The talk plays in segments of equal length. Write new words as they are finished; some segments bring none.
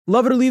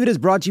Love It or Leave It is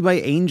brought to you by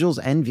Angel's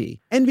Envy.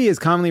 Envy is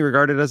commonly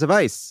regarded as a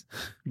vice,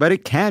 but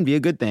it can be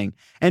a good thing.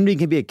 Envy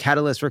can be a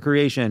catalyst for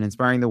creation,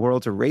 inspiring the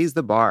world to raise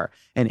the bar.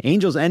 And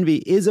Angel's Envy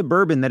is a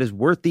bourbon that is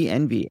worth the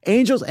envy.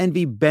 Angel's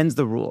Envy bends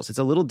the rules. It's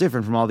a little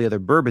different from all the other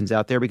bourbons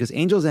out there because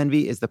Angel's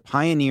Envy is the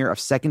pioneer of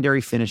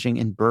secondary finishing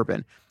in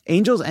bourbon.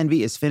 Angel's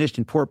Envy is finished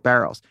in port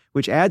barrels,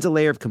 which adds a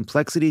layer of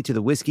complexity to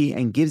the whiskey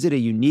and gives it a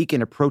unique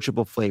and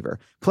approachable flavor.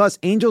 Plus,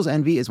 Angel's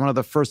Envy is one of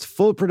the first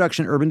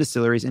full-production urban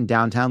distilleries in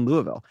downtown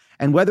Louisville.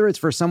 And whether it's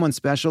for someone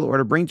special or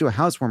to bring to a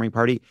housewarming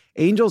party,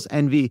 Angel's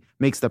Envy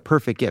makes the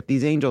perfect gift.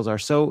 These angels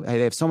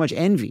they have so much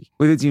envy.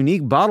 With its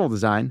unique bottle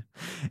design,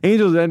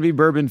 Angel's Envy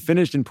bourbon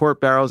finished in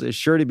port barrels is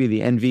sure to be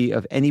the envy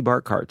of any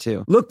bar cart,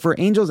 too. Look for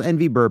Angel's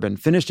Envy bourbon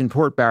finished in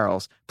port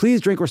barrels.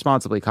 Please drink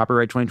responsibly.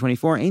 Copyright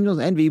 2024, Angel's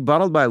Envy,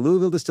 bottled by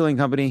Louisville Distilling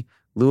Company,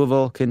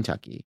 Louisville,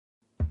 Kentucky.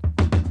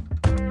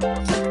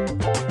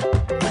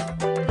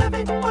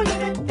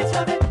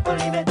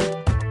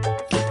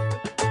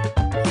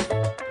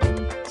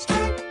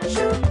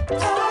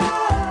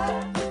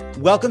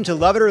 Welcome to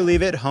Love It or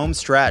Leave It Home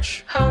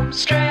Stretch. Home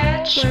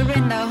stretch. We're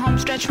in the home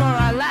stretch for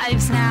our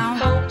lives now.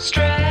 Home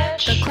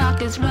stretch. The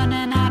clock is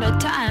running out of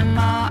time.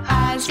 Our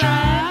eyes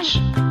Stretch.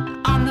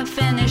 on the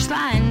finish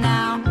line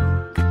now.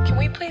 Can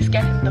we please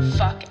get him the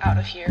fuck out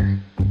of here?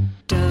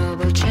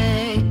 Double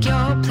check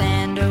your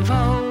plan to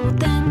vote.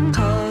 Then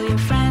call your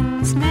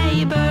friends,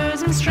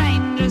 neighbors, and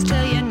strangers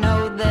till you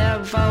know they're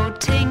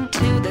voting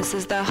too. This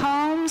is the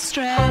home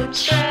stretch. Home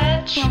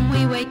stretch. When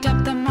we wake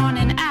up the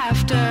morning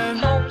after.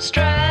 Home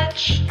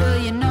stretch. Well,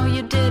 you know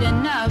you did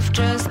enough.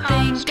 Just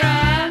Home think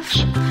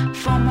stretch. of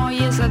 4 more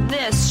years of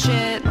this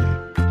shit.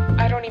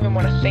 I don't even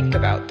want to think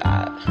about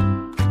that.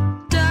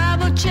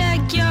 Double check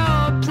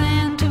your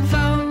plan to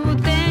vote.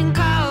 Then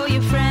call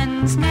your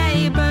friends,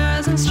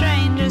 neighbors, and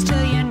strangers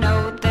till you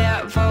know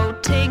they're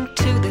voting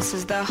too. This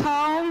is the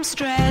home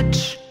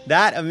stretch.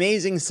 That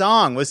amazing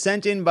song was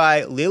sent in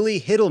by Lily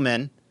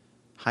Hiddleman.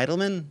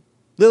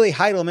 Lily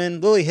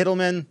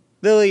Hiddleman.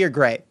 Lily, you're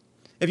great.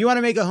 If you want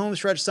to make a home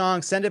stretch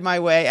song, send it my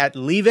way at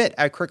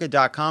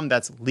leaveit@crooked.com.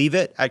 That's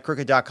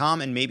leaveit@crooked.com,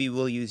 and maybe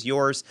we'll use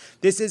yours.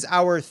 This is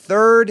our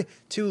third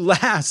to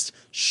last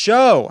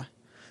show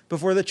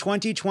before the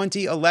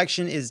 2020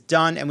 election is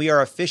done and we are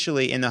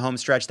officially in the home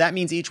stretch. That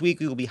means each week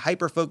we will be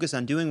hyper-focused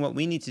on doing what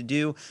we need to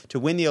do to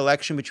win the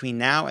election between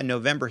now and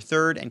November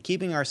 3rd and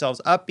keeping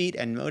ourselves upbeat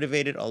and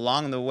motivated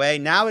along the way.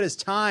 Now it is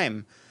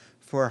time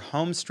for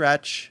Home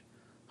Stretch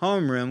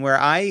Homeroom, where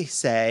I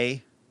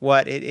say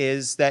what it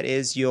is that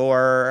is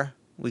your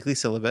weekly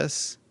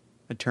syllabus,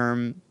 a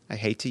term I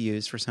hate to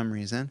use for some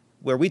reason,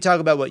 where we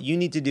talk about what you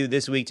need to do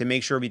this week to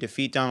make sure we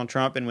defeat Donald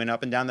Trump and win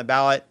up and down the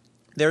ballot.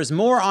 There's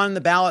more on the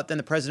ballot than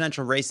the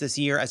presidential race this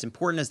year. As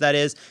important as that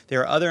is,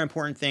 there are other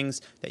important things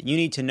that you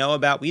need to know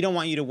about. We don't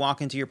want you to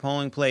walk into your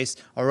polling place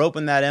or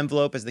open that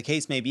envelope, as the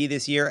case may be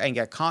this year, and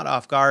get caught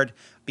off guard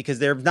because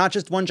there's not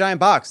just one giant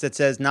box that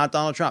says not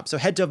Donald Trump. So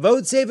head to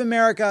Vote Save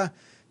America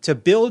to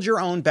build your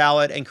own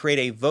ballot and create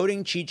a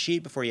voting cheat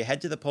sheet before you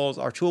head to the polls.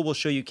 Our tool will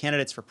show you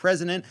candidates for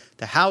president,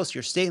 the House,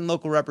 your state and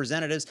local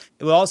representatives.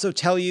 It will also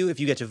tell you if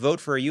you get to vote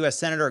for a U.S.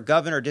 senator,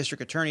 governor,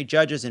 district attorney,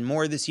 judges, and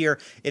more this year.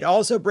 It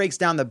also breaks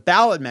down the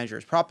ballot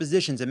measures,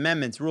 propositions,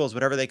 amendments, rules,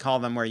 whatever they call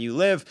them where you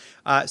live.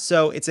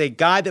 So it's a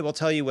guide that will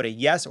tell you what a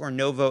yes or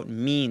no vote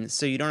means,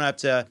 so you don't have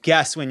to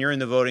guess when you're in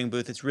the voting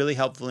booth. It's really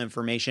helpful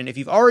information. If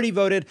you've already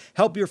voted,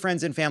 help your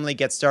friends and family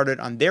get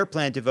started on their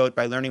plan to vote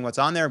by learning what's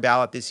on their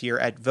ballot this year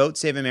at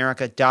votesaveamerica.com/ballot.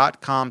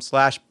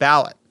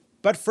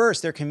 But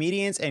first, they're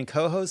comedians and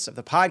co-hosts of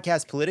the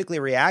podcast Politically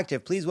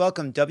Reactive. Please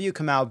welcome W.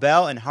 Kamau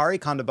Bell and Hari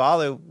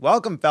Kondabolu.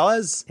 Welcome,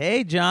 fellas.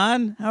 Hey,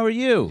 John. How are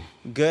you?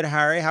 Good,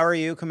 Hari. How are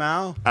you,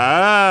 Kamau?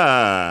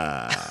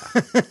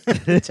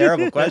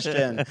 Terrible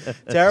question.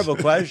 Terrible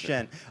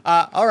question.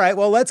 All right,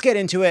 well, let's get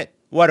into it.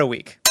 What a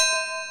week.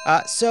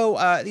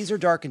 So these are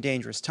dark and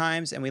dangerous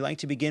times, and we like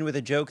to begin with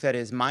a joke that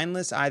is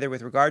mindless, either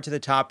with regard to the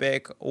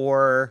topic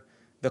or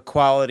the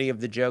quality of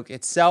the joke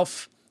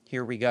itself.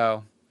 Here we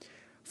go.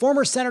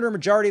 Former Senator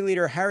Majority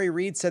Leader Harry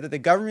Reid said that the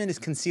government is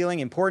concealing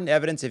important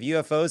evidence of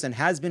UFOs and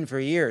has been for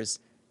years.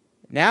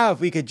 Now,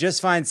 if we could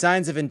just find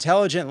signs of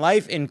intelligent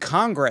life in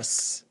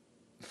Congress.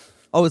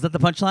 Oh, is that the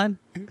punchline?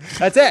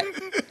 That's it.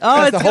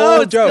 Oh, That's the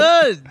whole it's joke.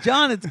 good.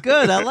 John, it's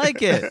good. I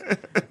like it.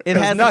 It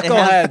has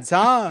Knuckleheads,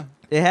 huh?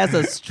 It has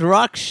a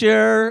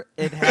structure.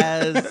 It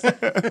has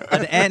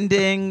an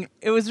ending.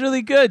 It was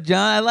really good,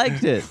 John. I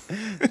liked it.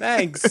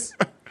 Thanks.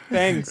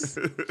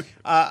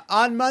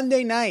 On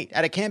Monday night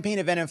at a campaign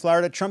event in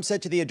Florida, Trump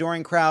said to the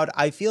adoring crowd,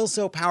 "I feel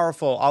so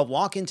powerful. I'll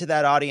walk into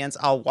that audience.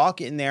 I'll walk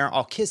in there.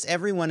 I'll kiss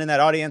everyone in that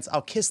audience.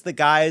 I'll kiss the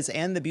guys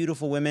and the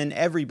beautiful women,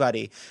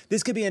 everybody."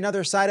 This could be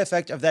another side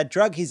effect of that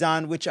drug he's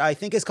on, which I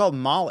think is called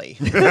Molly.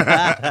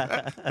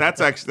 That's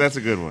a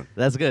good one.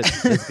 That's good.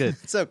 That's good.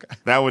 So good.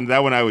 That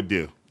one I would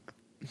do.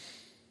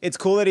 It's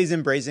cool that he's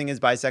embracing his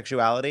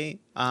bisexuality,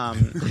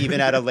 even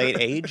at a late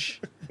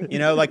age. You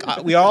know, like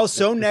we are all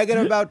so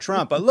negative about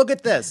Trump, but look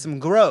at this, some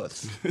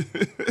growth.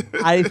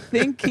 I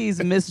think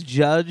he's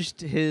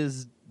misjudged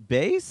his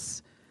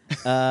base.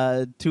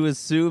 to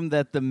assume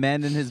that the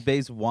men in his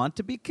base want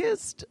to be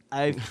kissed.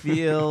 I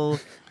feel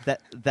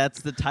that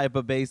that's the type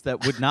of base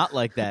that would not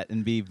like that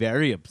and be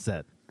very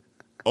upset.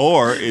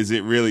 Or is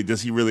it really?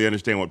 Does he really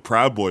understand what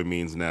Proud Boy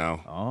means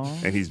now? Oh.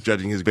 And he's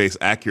judging his base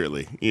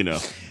accurately. You know,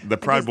 the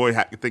Proud Boy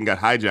thing got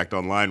hijacked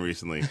online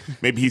recently.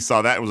 Maybe he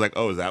saw that and was like,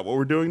 "Oh, is that what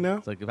we're doing now?"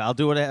 It's like, if I'll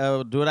do what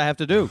I have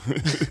to do.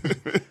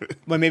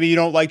 Well, maybe you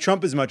don't like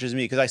Trump as much as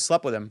me because I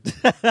slept with him.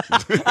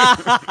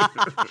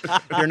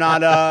 You're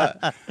not.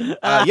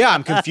 Yeah,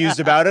 I'm confused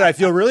about it. I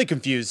feel really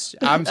confused.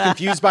 I'm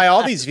confused by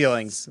all these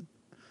feelings.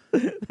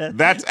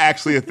 That's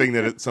actually a thing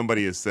that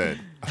somebody has said.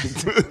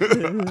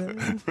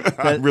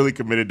 I'm really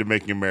committed to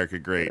making America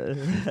great.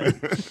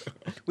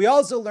 We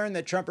also learned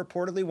that Trump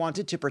reportedly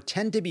wanted to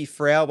pretend to be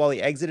frail while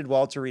he exited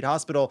Walter Reed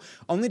Hospital,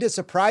 only to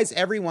surprise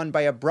everyone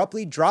by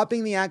abruptly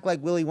dropping the act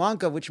like Willy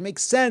Wonka, which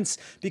makes sense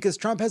because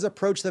Trump has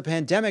approached the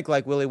pandemic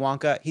like Willy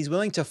Wonka. He's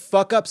willing to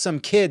fuck up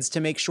some kids to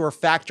make sure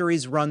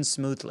factories run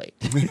smoothly.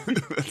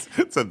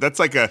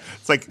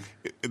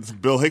 It's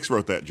Bill Hicks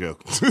wrote that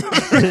joke.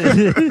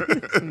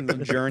 The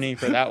journey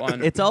for that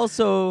one. It's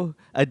also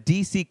a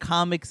DC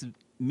Comics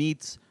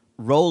meets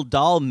Roald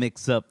Dahl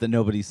mix-up that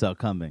nobody saw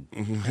coming.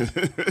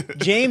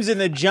 James and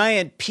the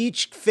giant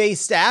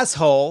peach-faced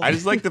asshole. I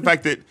just like the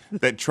fact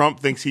that Trump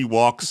thinks he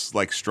walks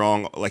like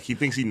strong, like he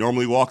thinks he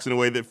normally walks in a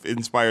way that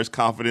inspires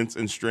confidence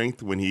and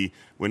strength. When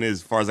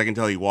as far as I can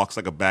tell, he walks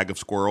like a bag of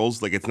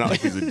squirrels. Like it's not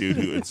like he's a dude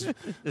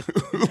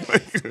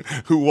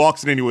who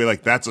walks in any way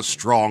like that's a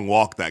strong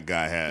walk that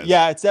guy has.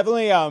 Yeah, it's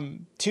definitely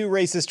two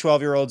racist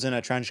 12-year-olds in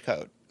a trench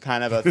coat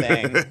kind of a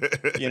thing.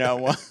 You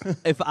know,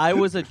 If I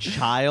was a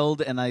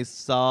child and I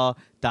saw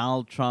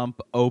Donald Trump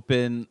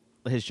open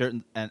his shirt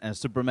and a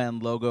Superman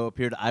logo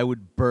appeared, I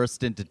would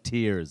burst into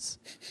tears.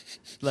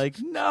 Like,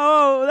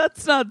 no,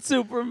 that's not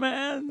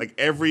Superman. Like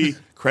every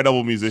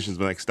credible musician's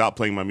been like, stop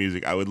playing my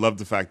music. I would love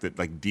the fact that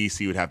like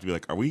DC would have to be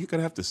like, are we going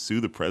to have to sue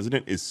the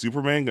president? Is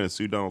Superman going to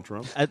sue Donald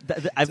Trump?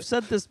 I've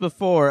said this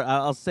before.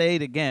 I'll say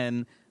it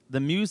again. The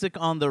music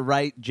on the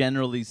right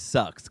generally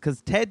sucks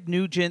because Ted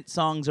Nugent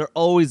songs are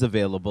always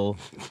available.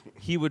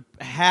 He would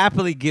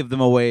happily give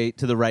them away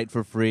to the right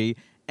for free,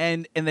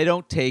 and they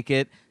don't take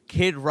it.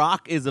 Kid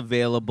Rock is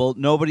available.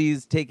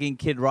 Nobody's taking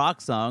Kid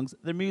Rock songs.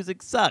 Their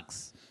music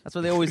sucks. That's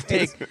why they always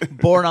take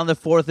Born on the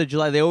 4th of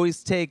July. They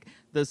always take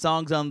the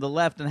songs on the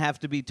left and have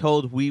to be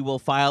told, we will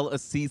file a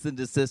cease and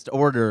desist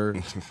order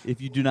if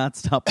you do not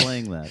stop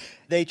playing that.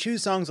 They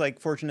choose songs like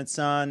Fortunate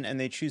Son and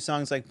they choose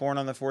songs like Born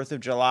on the 4th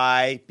of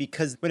July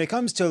because when it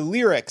comes to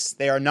lyrics,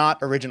 they are not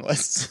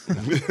originalists.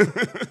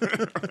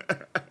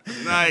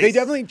 Nice. They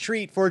definitely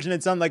treat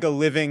Fortunate Son like a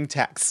living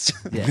text.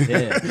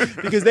 Yeah.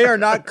 Because they are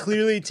not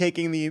clearly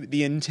taking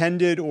the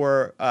intended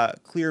or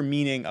clear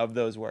meaning of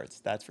those words.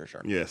 That's for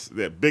sure. Yes,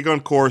 they're big on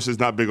choruses,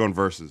 not big on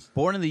verses.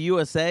 Born in the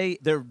USA,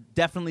 they're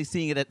definitely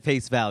seeing it at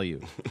face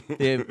value.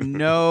 They have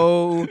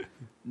no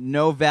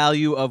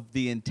value of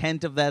the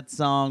intent of that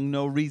song,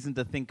 no reason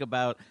to think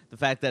about the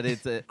fact that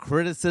it's a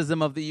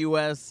criticism of the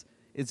U.S.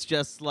 It's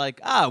just like,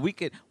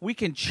 we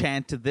can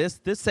chant to this.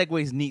 This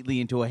segues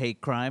neatly into a hate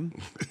crime.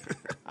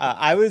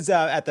 I was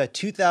at the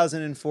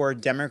 2004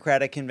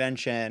 Democratic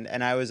Convention,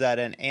 and I was at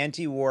an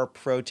anti-war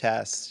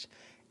protest,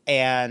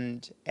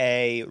 and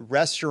a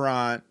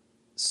restaurant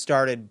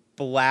started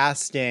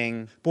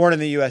blasting Born in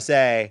the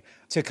USA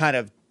to kind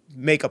of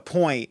make a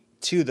point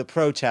to the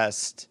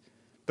protest.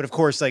 But of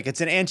course, like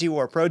it's an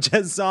anti-war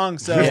protest song,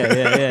 so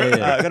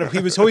Yeah. he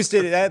was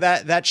hoisted.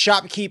 That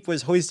shopkeep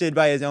was hoisted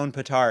by his own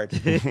petard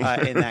in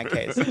that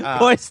case.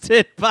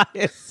 Hoisted by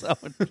his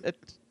own.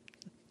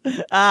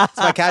 It's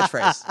my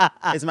catchphrase.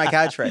 It's my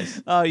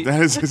catchphrase. Oh,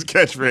 That is his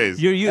catchphrase.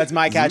 That's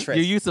my catchphrase.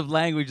 Your use of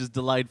language is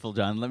delightful,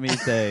 John. Let me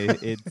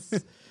say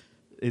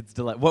it's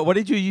delightful. What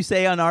did you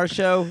say on our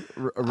show?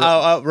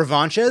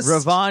 Revanches.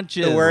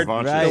 Revanches.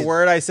 The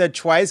word I said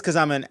twice because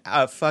I'm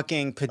a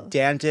fucking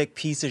pedantic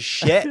piece of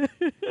shit.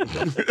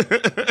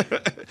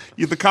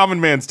 The common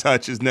man's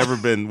touch has never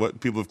been what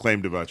people have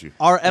claimed about you.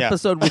 Our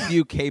episode with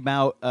you came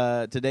out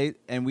today,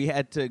 and we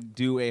had to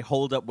do a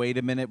hold up, wait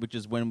a minute, which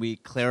is when we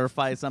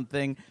clarify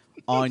something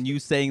on you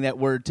saying that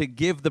word to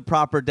give the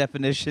proper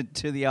definition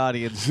to the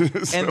audience.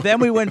 And then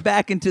we went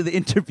back into the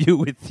interview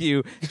with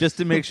you just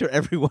to make sure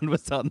everyone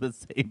was on the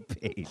same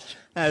page.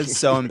 That is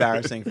so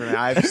embarrassing for me.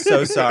 I'm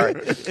so sorry.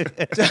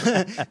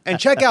 And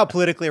check out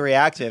Politically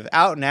Reactive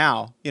out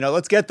now.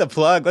 Let's get the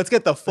plug. Let's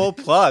get the full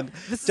plug.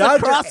 This is a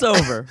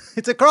crossover.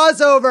 It's a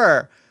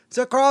crossover. It's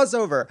a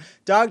crossover.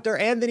 Dr.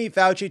 Anthony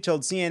Fauci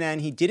told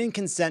CNN he didn't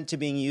consent to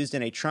being used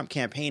in a Trump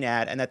campaign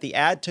ad and that the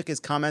ad took his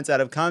comments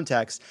out of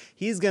context.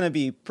 He's going to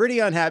be pretty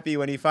unhappy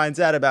when he finds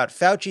out about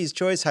Fauci's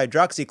Choice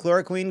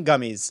hydroxychloroquine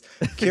gummies.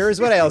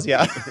 Cures what ails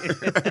ya.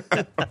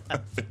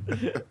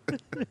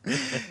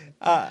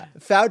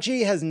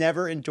 Fauci has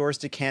never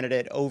endorsed a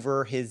candidate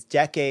over his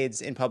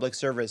decades in public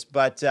service,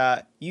 but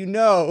that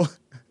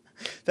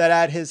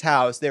at his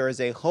house there is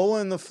a hole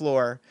in the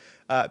floor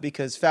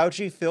because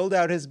Fauci filled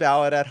out his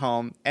ballot at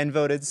home and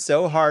voted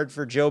so hard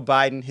for Joe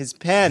Biden, his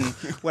pen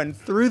went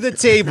through the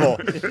table,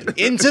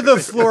 into the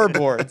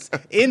floorboards,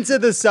 into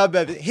the sub.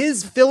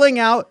 His filling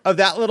out of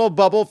that little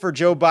bubble for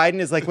Joe Biden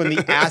is like when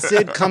the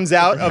acid comes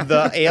out of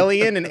the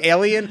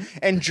alien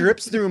and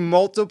drips through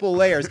multiple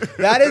layers.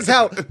 That is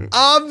how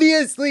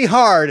obviously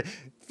hard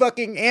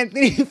fucking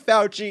Anthony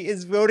Fauci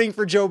is voting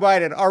for Joe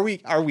Biden. Are we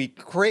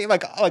crazy?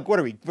 Like what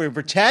are we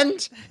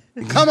pretend?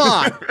 Come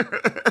on.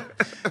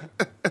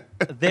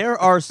 There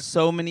are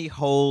so many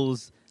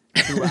holes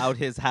throughout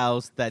his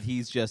house that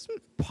he's just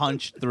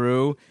punched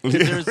through.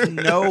 There's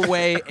no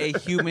way a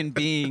human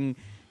being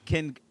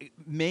can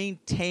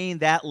maintain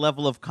that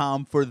level of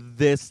calm for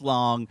this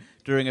long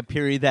during a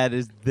period that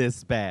is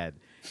this bad.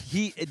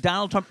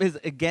 Donald Trump is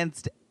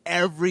against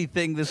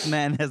everything this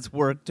man has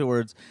worked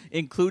towards,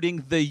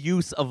 including the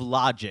use of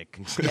logic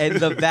and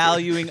the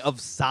valuing of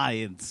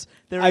science.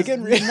 There is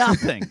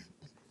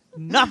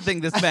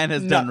nothing this man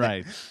has done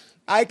right.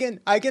 I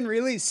can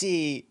really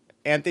see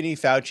Anthony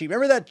Fauci.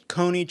 Remember that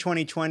Coney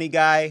 2020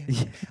 guy?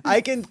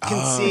 I can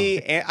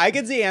see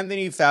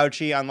Anthony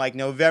Fauci on like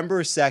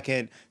November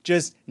 2nd,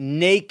 just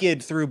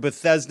naked through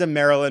Bethesda,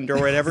 Maryland, or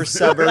whatever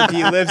suburb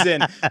he lives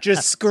in,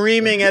 just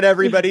screaming at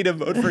everybody to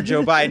vote for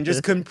Joe Biden,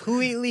 just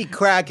completely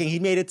cracking. He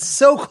made it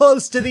so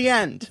close to the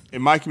end.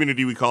 In my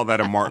community, we call that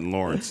a Martin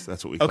Lawrence.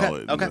 That's what we call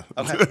it. Okay.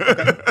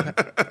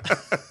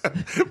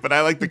 But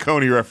I like the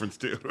Coney reference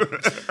too.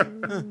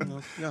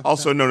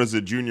 Also known as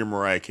the Junior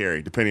Mariah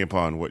Carey, depending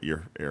upon what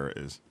your era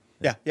is.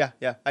 Yeah.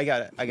 I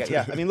got it.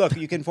 Yeah. I mean, look,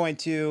 you can point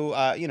to,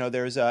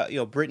 there's,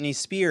 Britney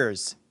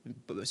Spears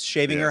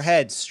shaving her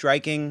head,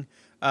 striking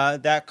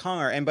that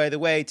car. And by the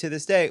way, to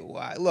this day,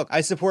 look,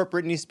 I support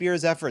Britney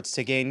Spears' efforts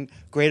to gain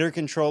greater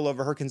control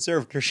over her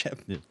conservatorship.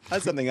 Yeah.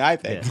 That's something I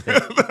think.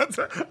 Yeah.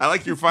 I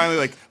like you're finally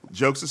like,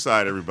 jokes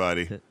aside,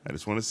 everybody. I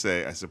just want to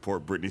say I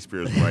support Britney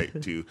Spears' right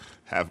to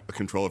have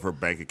control of her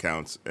bank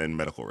accounts and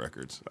medical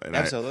records. And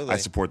absolutely. I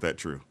support that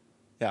true.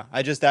 Yeah,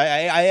 I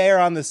err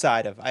on the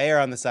side of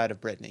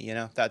Britney. You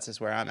know, that's just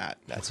where I'm at.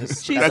 That's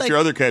just that's your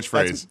other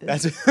catchphrase.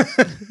 That's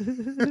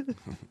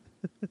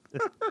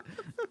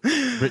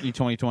Britney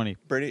 2020.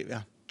 Britney.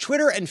 Yeah.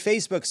 Twitter and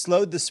Facebook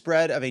slowed the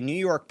spread of a New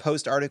York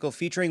Post article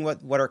featuring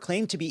what are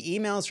claimed to be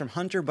emails from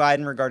Hunter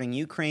Biden regarding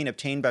Ukraine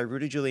obtained by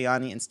Rudy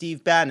Giuliani and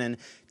Steve Bannon.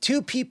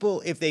 Two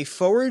people, if they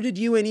forwarded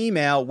you an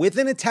email with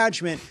an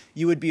attachment,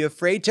 you would be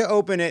afraid to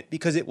open it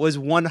because it was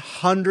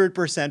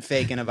 100%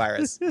 fake and a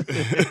virus.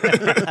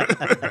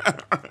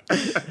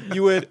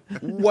 You would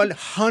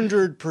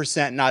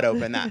 100% not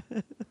open that.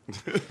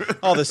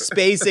 All the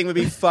spacing would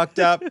be fucked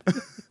up.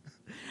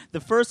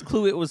 The first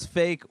clue it was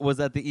fake was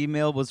that the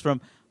email was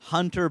from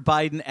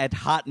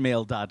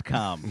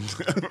hunterbiden@hotmail.com.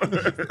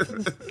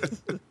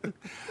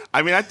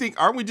 I mean, I think,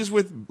 aren't we just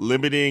with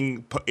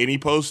limiting any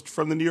post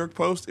from the New York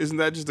Post? Isn't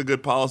that just a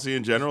good policy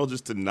in general,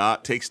 just to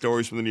not take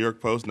stories from the New York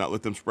Post, not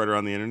let them spread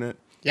around the internet?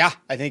 Yeah,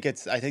 I think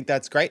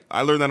that's great.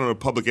 I learned that on a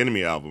Public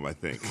Enemy album, I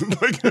think.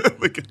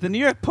 The New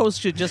York Post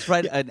should just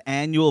write an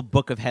annual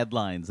book of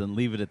headlines and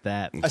leave it at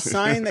that. A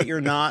sign that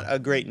you're not a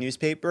great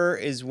newspaper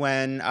is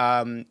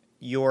when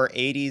your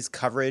 80s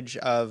coverage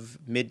of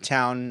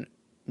Midtown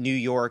New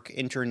York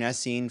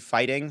internecine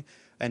fighting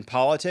and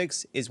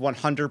politics is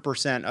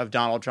 100% of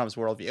Donald Trump's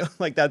worldview.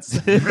 Like that's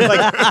if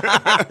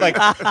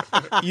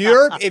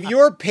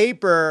your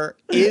paper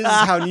is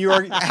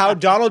how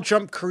Donald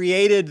Trump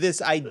created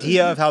this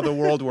idea of how the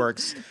world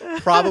works,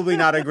 probably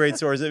not a great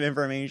source of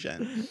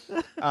information.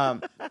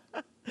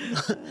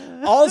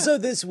 Also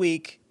this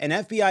week, an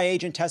FBI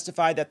agent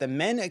testified that the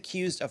men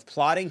accused of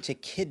plotting to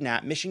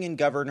kidnap Michigan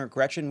Governor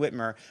Gretchen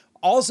Whitmer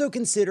also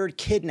considered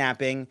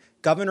kidnapping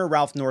Governor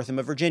Ralph Northam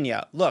of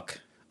Virginia.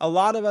 Look, a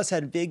lot of us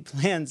had big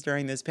plans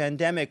during this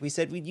pandemic. We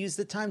said we'd use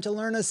the time to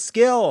learn a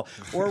skill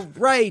or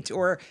write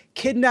or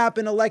kidnap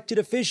an elected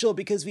official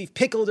because we've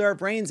pickled our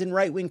brains in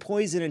right-wing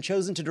poison and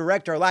chosen to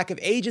direct our lack of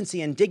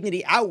agency and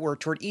dignity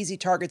outward toward easy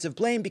targets of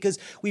blame because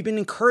we've been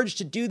encouraged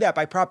to do that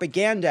by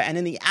propaganda and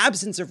in the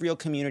absence of real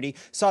community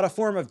sought a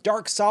form of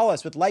dark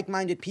solace with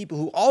like-minded people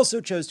who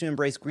also chose to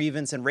embrace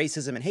grievance and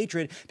racism and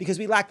hatred because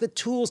we lack the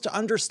tools to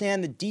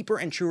understand the deeper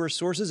and truer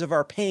sources of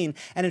our pain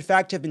and in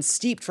fact have been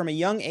steeped from a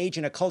young age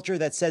in a culture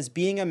that says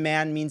being a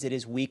man means it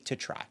is weak to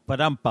try.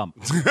 Ba-dum-bum.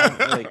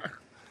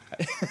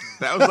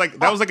 That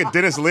was like a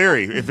Dennis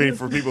Leary.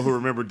 For people who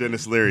remember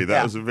Dennis Leary,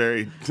 that was a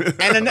very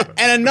and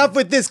enough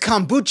with this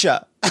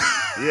kombucha.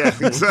 Yeah,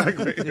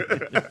 exactly.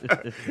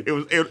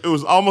 It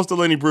was almost a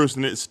Lenny Bruce,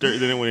 and then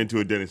it went into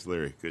a Dennis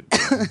Leary. Good.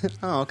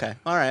 Oh, okay.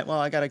 All right. Well,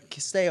 I gotta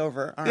stay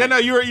over. All right. Yeah, no,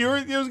 you were.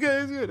 It was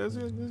good. It was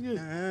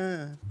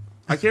good.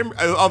 I can't.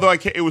 Although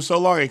it was so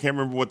long, I can't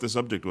remember what the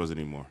subject was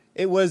anymore.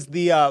 It was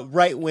the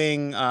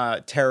right-wing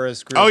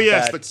terrorist group. Oh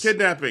yes, the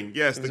kidnapping.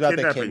 Yes, the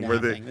kidnapping.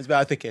 It was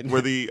about the kidnapping.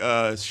 Where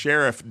the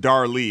sheriff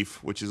Dar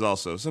Leaf, which is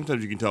also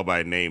sometimes you can tell by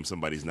a name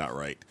somebody's not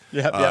right.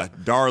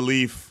 Yep. Dar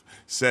Leaf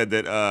said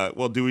that,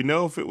 well, do we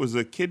know if it was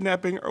a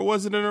kidnapping or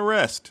was it an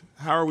arrest?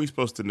 How are we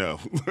supposed to know?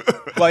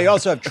 Well, you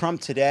also have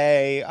Trump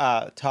today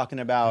talking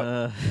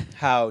about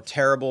how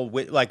terrible,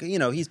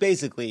 he's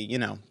basically,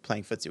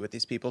 playing footsie with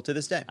these people to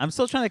this day. I'm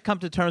still trying to come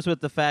to terms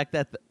with the fact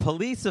that the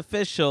police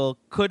official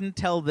couldn't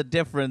tell the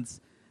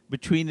difference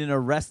between an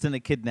arrest and a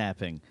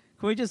kidnapping.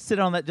 Can we just sit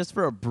on that just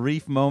for a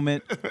brief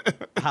moment?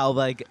 How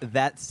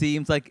that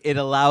seems like it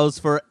allows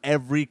for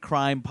every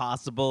crime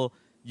possible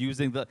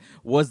using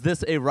was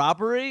this a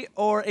robbery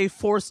or a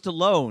forced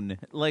loan?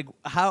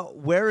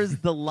 Where is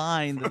the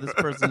line that this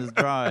person is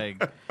drawing?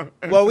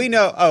 Well, we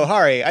know,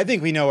 Hari, I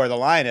think we know where the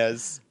line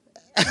is.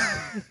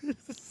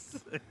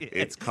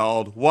 It's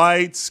called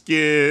White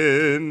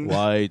Skin.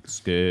 White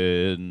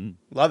Skin.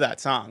 Love that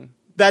song.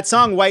 That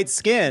song, White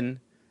Skin,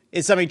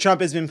 is something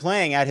Trump has been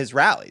playing at his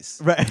rallies.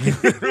 Right.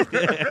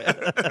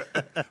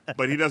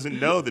 But he doesn't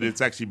know that it's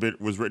actually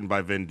was written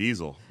by Vin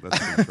Diesel. That's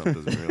what Trump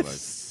doesn't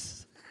realize.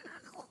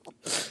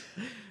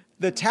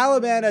 The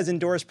Taliban has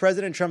endorsed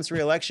President Trump's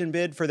re-election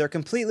bid. For their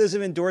complete list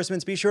of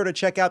endorsements, be sure to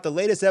check out the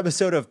latest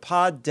episode of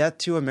Pod Death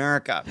to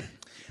America.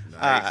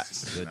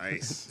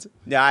 Nice.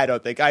 Yeah, I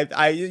don't think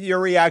your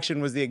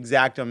reaction was the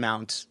exact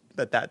amount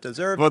that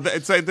deserved. Well,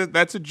 it's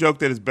that's a joke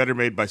that is better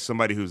made by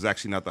somebody who's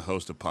actually not the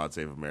host of Pod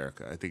Save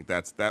America. I think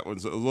that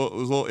one's a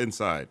little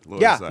inside.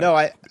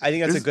 I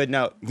think that's a good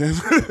note.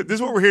 This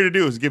is what we're here to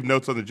do: is give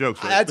notes on the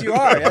jokes. Right? That's you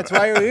are. That's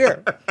why you're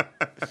here.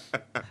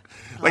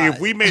 If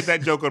we made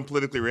that joke on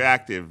Politically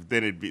Reactive,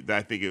 then it'd be.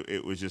 I think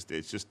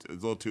it's just a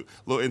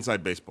little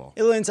inside baseball.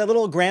 A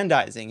little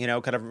aggrandizing,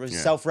 kind of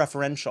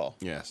self-referential.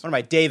 Yes. What am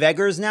I, Dave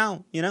Eggers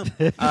now? Don't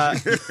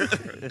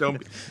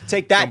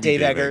take that, don't be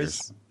Dave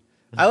Eggers.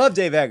 I love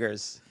Dave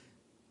Eggers.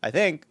 I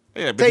think.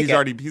 Yeah, but he's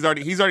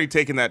already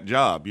taken that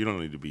job. You don't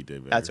need to be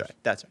Dave Eggers.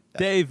 That's right.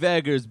 Dave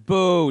Eggers,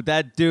 boo!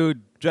 That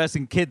dude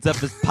dressing kids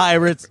up as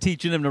pirates,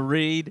 teaching them to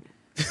read.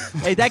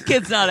 Hey, that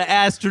kid's not an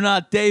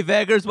astronaut, Dave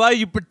Eggers. Why are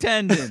you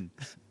pretending?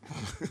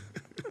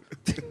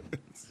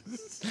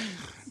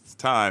 It's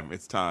time.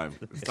 It's time,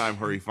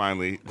 Hurry,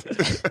 finally.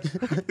 This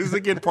is,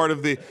 again, part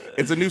of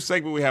it's a new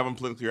segment we have on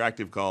Politically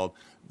Reactive called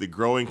The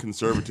Growing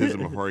Conservatism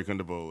of Hurry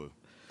Kondabolu.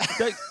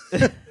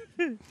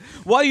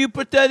 Why are you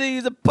pretending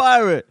he's a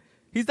pirate?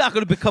 He's not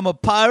going to become a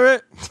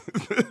pirate.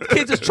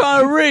 Kid's just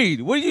trying to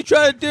read. What are you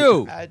trying to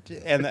do?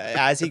 And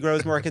as he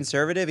grows more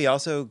conservative, he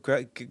also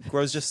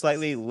grows just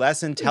slightly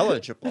less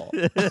intelligible.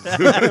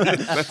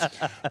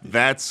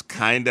 That's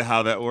kind of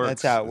how that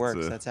works. That's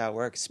how it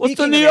works. What's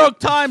the New York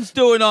Times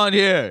doing on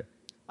here?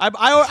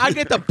 I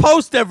get the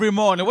Post every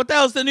morning. What the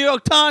hell's the New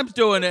York Times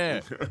doing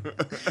here?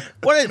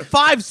 What is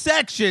 5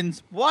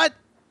 sections? What?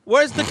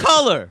 Where's the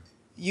color?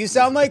 You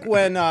sound like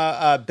when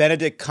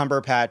Benedict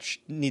Cumberbatch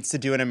needs to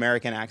do an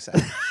American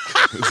accent.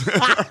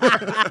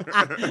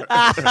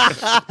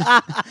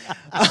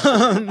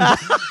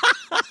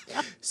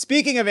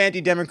 Speaking of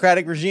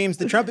anti-democratic regimes,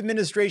 the Trump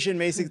administration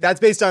may that's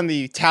based on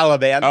the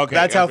Taliban. Okay,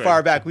 that's how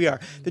far back we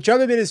are. The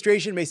Trump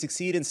administration may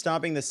succeed in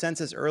stopping the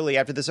census early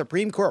after the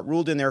Supreme Court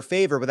ruled in their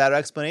favor without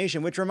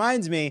explanation, which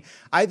reminds me,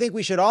 I think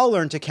we should all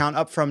learn to count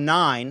up from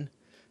 9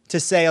 to,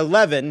 say,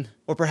 11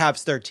 or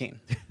perhaps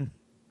 13.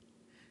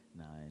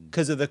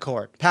 Because of the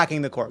court,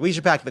 packing the court. We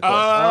should pack the court.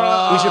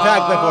 We should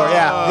pack the court.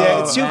 Yeah,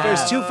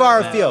 it's too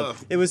far afield.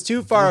 It was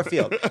too far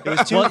afield.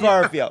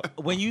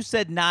 When you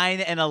said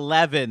 9 and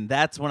 11,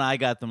 that's when I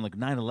got them. Like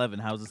 9/11.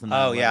 How is this? 9/11?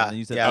 Oh yeah. And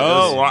you said,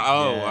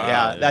 wow.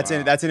 Yeah, that's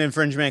an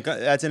infringement.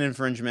 That's an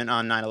infringement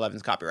on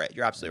 9/11's copyright.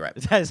 You're absolutely right.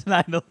 That's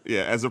 9/11.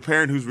 Yeah, as a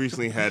parent who's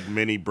recently had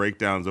many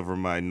breakdowns over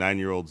my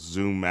 9-year-old's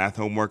Zoom math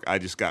homework, I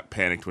just got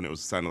panicked when it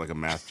was sounding like a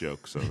math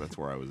joke. So that's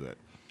where I was at.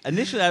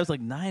 Initially, I was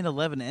like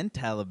 9/11 and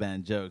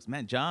Taliban jokes.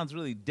 Man, John's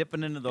really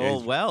dipping into the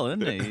old well,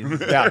 isn't he?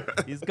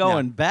 He's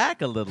going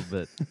back a little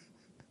bit.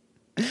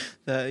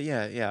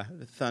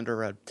 The Thunder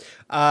Road.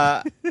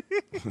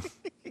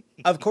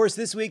 Of course,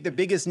 this week the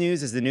biggest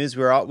news is the news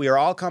we are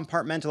all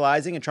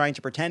compartmentalizing and trying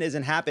to pretend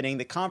isn't happening.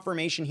 The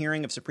confirmation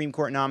hearing of Supreme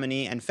Court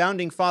nominee and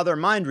founding father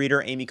mind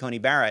reader Amy Coney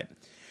Barrett.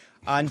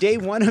 On day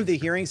 1 of the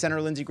hearing,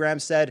 Senator Lindsey Graham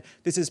said,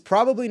 "This is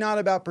probably not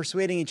about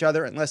persuading each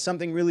other unless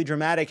something really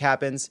dramatic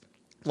happens.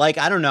 Like,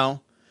 I don't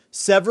know,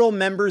 several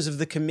members of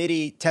the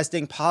committee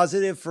testing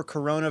positive for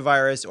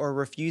coronavirus or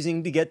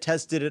refusing to get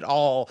tested at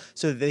all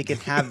so that they can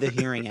have the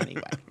hearing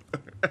anyway."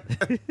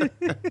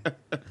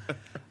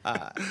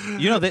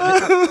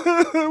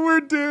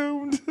 We're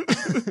doomed.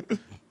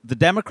 The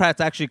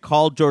Democrats actually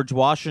called George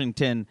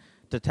Washington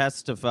to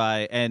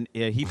testify, and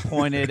he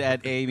pointed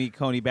at Amy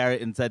Coney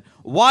Barrett and said,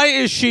 "Why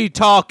is she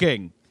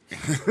talking?"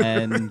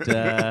 And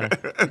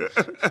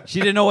she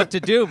didn't know what to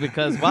do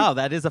because, wow,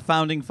 that is a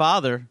founding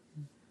father.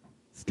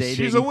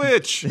 She's a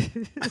witch.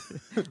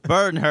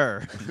 Burn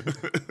her.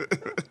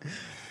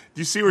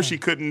 Do you see where she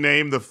couldn't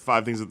name the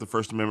 5 things that the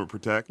First Amendment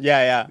protect?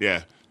 Yeah.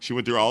 Yeah. She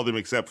went through all of them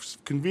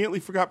except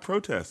conveniently forgot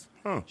protest.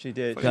 Huh. She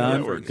did.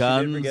 Guns, She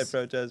did forget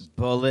protest.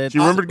 Bullets. She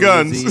remembered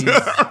guns.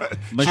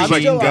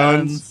 Machine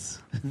guns.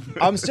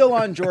 I'm still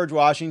on George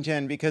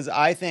Washington because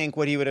I think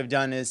what he would have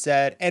done is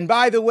said, and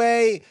by the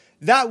way,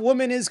 That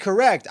woman is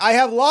correct. I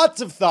have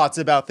lots of thoughts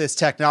about this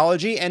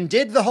technology and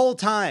did the whole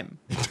time.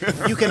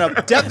 You can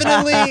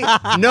definitely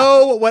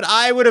know what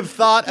I would have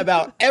thought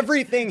about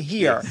everything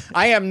here.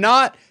 I am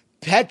not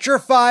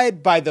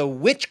petrified by the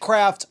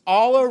witchcraft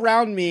all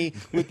around me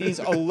with these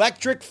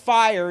electric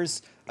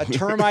fires, a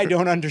term I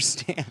don't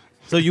understand.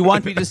 So you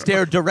want me to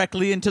stare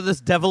directly into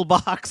this devil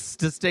box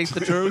to state the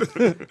truth?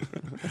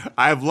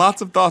 I have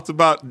lots of thoughts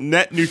about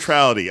net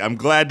neutrality. I'm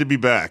glad to be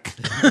back.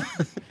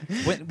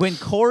 When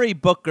Cory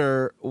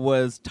Booker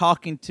was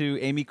talking to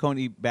Amy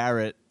Coney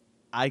Barrett,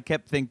 I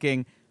kept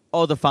thinking,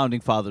 oh, the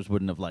founding fathers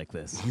wouldn't have liked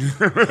this.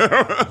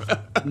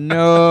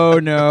 No,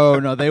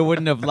 they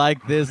wouldn't have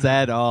liked this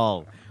at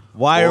all.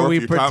 Why are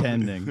we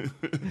pretending?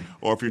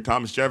 Or if you're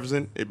Thomas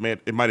Jefferson, it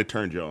might have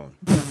turned you on.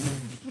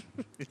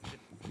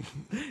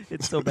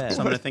 It's so bad.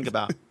 Something to think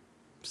about.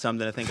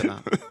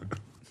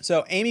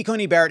 So Amy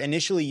Coney Barrett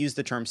initially used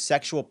the term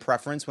sexual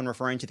preference when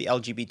referring to the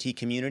LGBT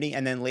community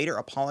and then later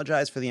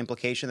apologized for the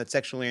implication that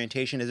sexual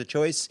orientation is a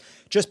choice.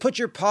 Just put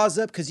your paws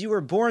up because you were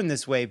born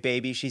this way,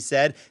 baby, she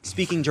said,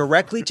 speaking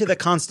directly to the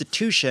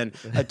Constitution,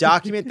 a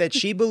document that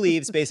she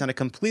believes, based on a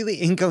completely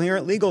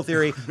incoherent legal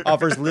theory,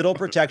 offers little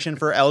protection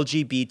for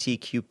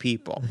LGBTQ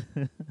people.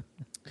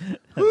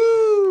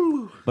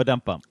 Woo!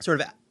 Ba-dum-bum. Sort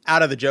of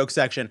out of the joke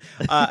section.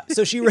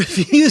 So she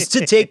refused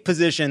to take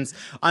positions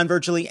on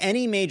virtually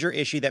any major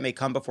issue that may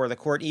come before the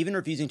court, even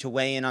refusing to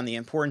weigh in on the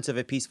importance of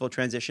a peaceful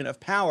transition of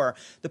power.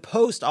 The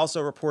Post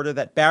also reported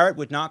that Barrett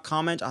would not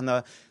comment on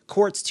the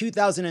court's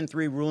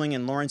 2003 ruling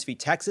in Lawrence v.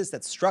 Texas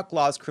that struck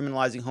laws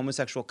criminalizing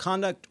homosexual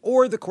conduct,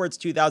 or the court's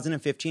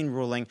 2015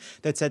 ruling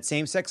that said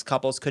same-sex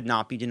couples could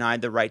not be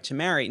denied the right to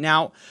marry.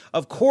 Now,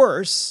 of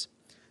course,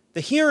 the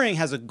hearing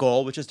has a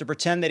goal, which is to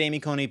pretend that Amy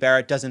Coney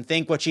Barrett doesn't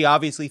think what she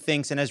obviously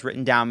thinks and has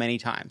written down many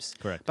times.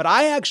 Correct. But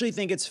I actually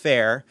think it's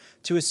fair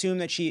to assume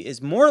that she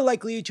is more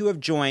likely to have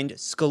joined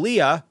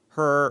Scalia,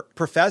 her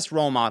professed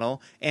role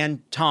model,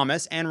 and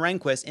Thomas and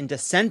Rehnquist in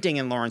dissenting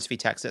in Lawrence v.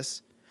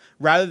 Texas,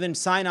 rather than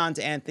sign on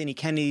to Anthony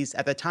Kennedy's,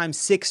 at the time,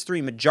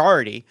 6-3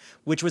 majority,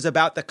 which was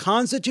about the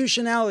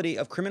constitutionality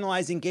of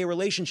criminalizing gay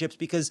relationships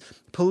because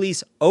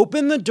police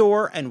opened the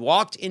door and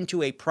walked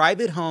into a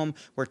private home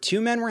where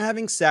two men were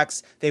having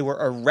sex. They were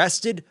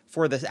arrested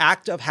for the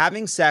act of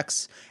having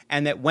sex,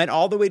 and that went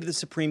all the way to the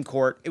Supreme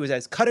Court. It was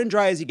as cut and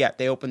dry as you get.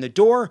 They opened the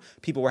door,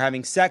 people were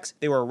having sex,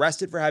 they were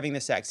arrested for having the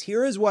sex.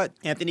 Here is what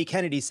Anthony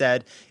Kennedy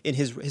said in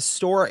his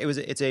story.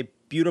 It's a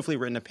beautifully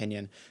written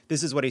opinion.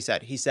 This is what he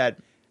said. He said,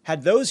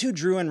 had those who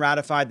drew and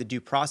ratified the due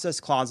process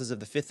clauses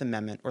of the Fifth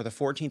Amendment or the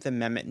 14th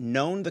Amendment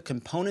known the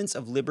components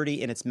of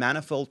liberty in its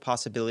manifold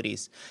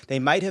possibilities, they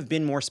might have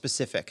been more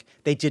specific.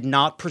 They did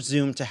not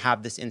presume to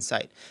have this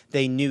insight.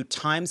 They knew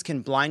times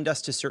can blind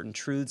us to certain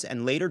truths,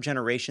 and later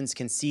generations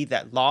can see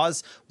that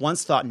laws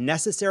once thought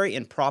necessary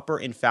and proper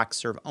in fact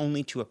serve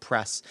only to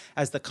oppress.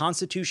 As the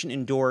Constitution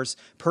endures,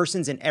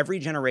 persons in every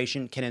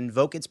generation can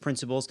invoke its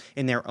principles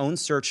in their own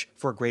search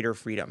for greater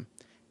freedom.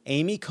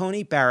 Amy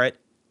Coney Barrett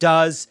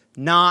does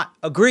not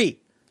agree.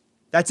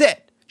 That's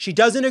it. She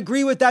doesn't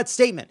agree with that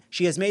statement.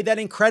 She has made that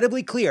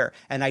incredibly clear,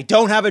 and I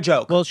don't have a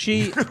joke. Well,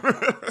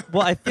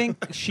 I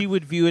think she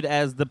would view it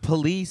as the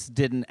police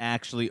didn't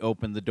actually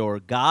open the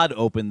door. God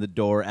opened the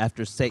door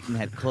after Satan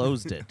had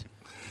closed it.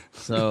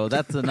 So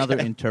that's another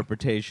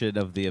interpretation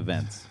of the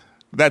events.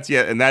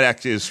 And that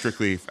actually is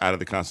strictly out of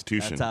the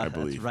Constitution, I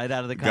believe. That's right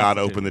out of the Constitution. God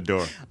opened the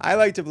door. I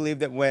like to believe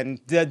that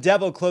when the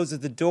devil closes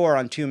the door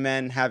on two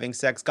men having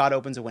sex, God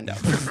opens a window.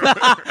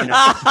 You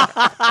know?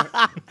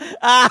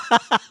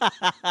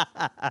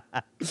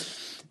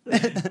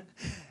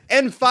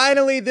 And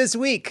finally, this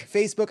week,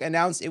 Facebook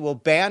announced it will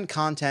ban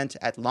content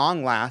at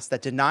long last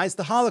that denies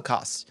the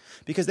Holocaust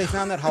because they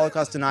found that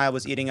Holocaust denial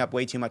was eating up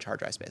way too much hard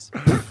drive space.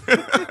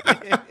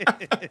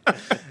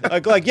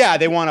 Yeah,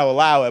 they want to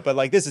allow it,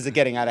 but this is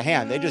getting out of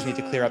hand. They just need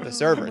to clear up the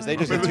servers. They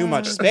just get too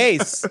much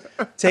space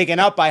taken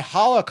up by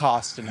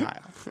Holocaust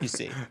denial, you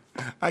see.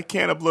 I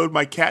can't upload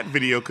my cat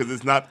video because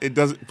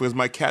because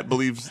my cat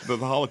believes that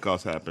the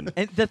Holocaust happened.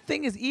 And the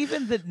thing is,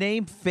 even the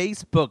name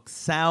Facebook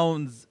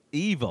sounds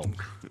evil.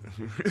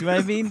 Do you know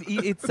what I mean?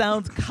 It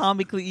sounds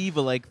comically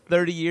evil.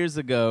 30 years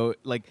ago,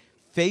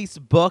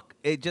 Facebook,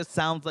 it just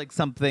sounds like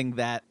something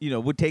that,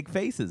 would take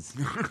faces.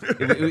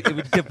 It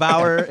would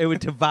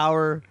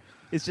devour.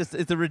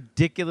 It's a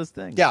ridiculous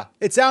thing. Yeah,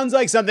 it sounds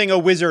like something a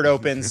wizard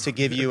opens to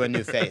give you a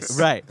new face.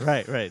 Right.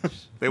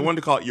 They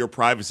wanted to call it Your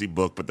Privacy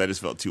Book, but that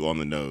just felt too on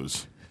the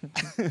nose.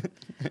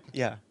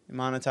 Yeah,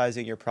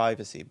 monetizing your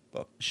privacy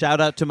book.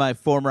 Shout out to my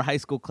former high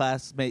school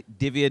classmate,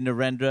 Divya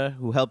Narendra,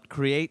 who helped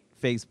create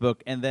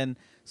Facebook and then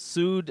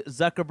sued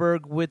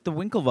Zuckerberg with the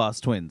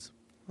Winklevoss twins.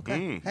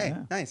 Okay. Hey,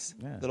 Yeah. nice.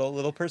 Yeah.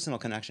 Little personal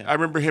connection. I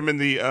remember him in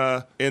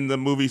the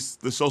movie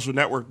The Social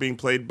Network being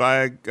played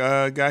by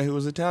a guy who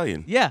was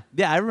Italian. Yeah,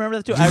 I remember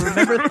that too. I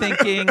remember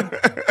thinking,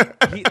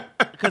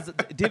 because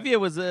Divya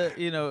was a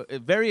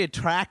very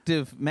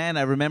attractive man.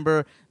 I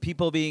remember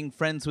people being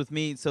friends with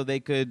me so they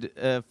could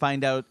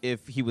find out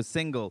if he was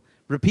single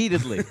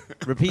repeatedly.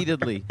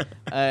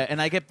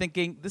 And I kept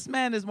thinking, this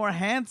man is more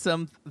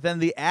handsome than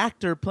the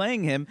actor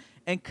playing him.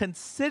 and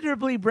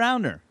considerably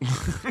browner.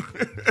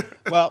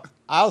 Well,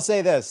 I'll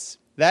say this.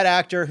 That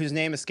actor whose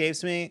name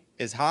escapes me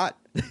is hot.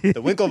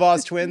 The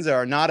Winklevoss twins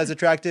are not as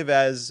attractive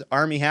as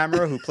Armie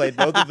Hammer, who played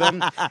both of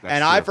them.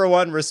 And I, for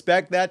one,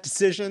 respect that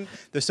decision.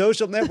 The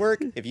Social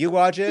Network, if you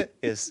watch it,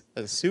 is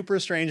a super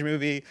strange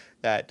movie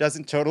that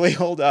doesn't totally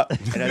hold up. It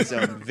has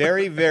some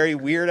very, very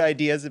weird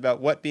ideas about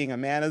what being a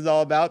man is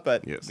all about.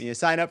 But Yes. when you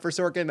sign up for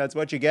Sorkin, that's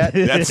what you get.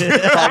 That's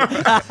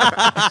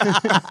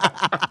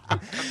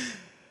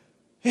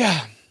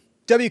Yeah.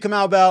 W.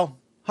 Kamau Bell,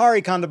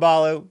 Hari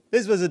Kondabolu,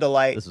 this was a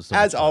delight. This was so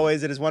As much fun.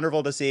 always, it is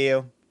wonderful to see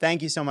you.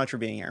 Thank you so much for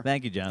being here.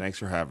 Thank you, John. Thanks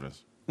for having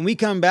us. When we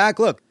come back,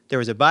 look, there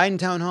was a Biden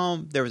town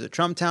hall, there was a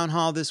Trump town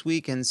hall this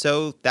week, and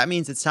so that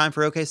means it's time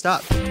for OK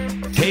Stop.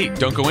 Hey,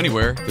 don't go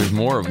anywhere. There's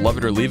more of Love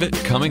It or Leave It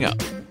coming up.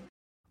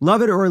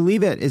 Love It or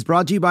Leave It is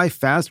brought to you by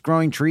Fast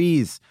Growing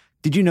Trees.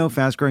 Did you know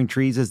Fast Growing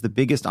Trees is the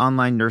biggest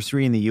online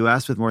nursery in the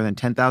U.S. with more than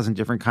 10,000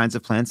 different kinds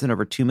of plants and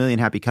over 2 million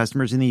happy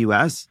customers in the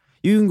U.S.?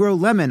 You can grow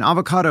lemon,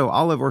 avocado,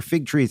 olive, or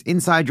fig trees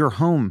inside your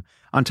home.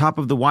 On top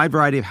of the wide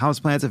variety of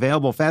houseplants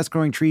available, Fast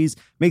Growing Trees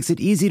makes it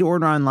easy to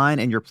order online,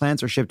 and your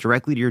plants are shipped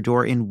directly to your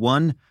door in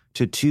 1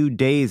 to 2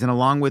 days. And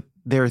along with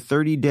their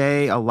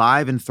 30-day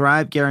Alive and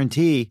Thrive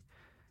guarantee,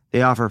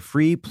 they offer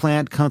free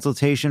plant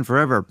consultation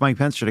forever. Mike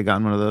Pence should have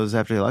gotten one of those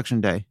after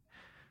Election Day.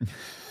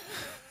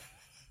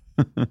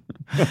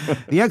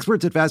 The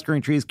experts at Fast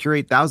Growing Trees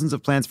curate thousands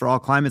of plants for all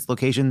climates,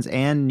 locations,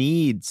 and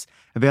needs.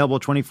 Available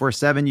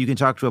 24/7, you can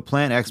talk to a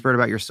plant expert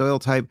about your soil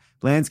type,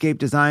 landscape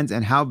designs,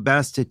 and how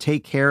best to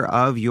take care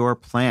of your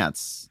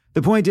plants.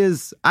 The point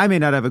is, I may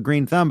not have a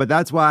green thumb, but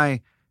that's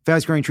why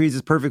Fast Growing Trees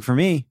is perfect for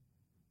me,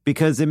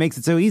 because it makes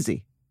it so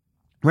easy.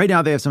 Right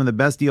now, they have some of the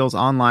best deals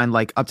online,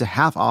 like up to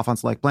half off on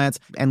select plants.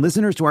 And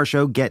listeners to our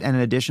show get an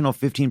additional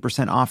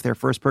 15% off their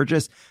first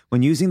purchase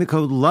when using the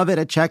code LOVEIT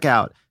at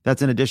checkout.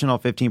 That's an additional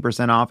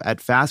 15% off at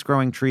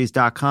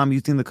fastgrowingtrees.com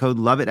using the code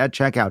LOVEIT at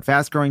checkout.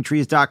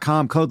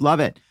 Fastgrowingtrees.com, code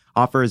LOVEIT.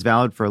 Offer is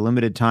valid for a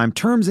limited time.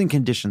 Terms and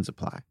conditions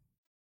apply.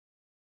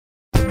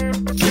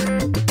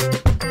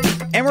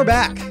 And we're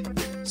back.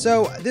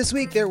 So this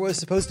week there was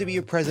supposed to be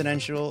a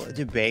presidential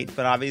debate,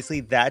 but obviously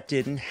that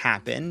didn't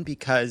happen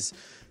because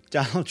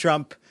Donald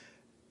Trump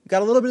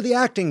got a little bit of the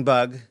acting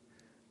bug,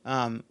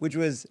 which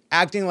was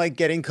acting like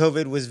getting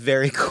COVID was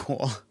very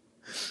cool.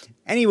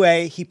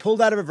 Anyway, he pulled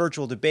out of a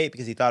virtual debate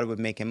because he thought it would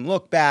make him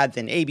look bad.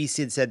 Then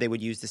ABC said they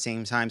would use the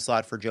same time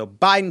slot for Joe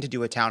Biden to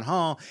do a town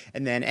hall.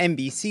 And then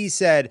NBC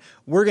said,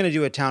 we're going to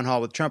do a town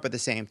hall with Trump at the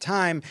same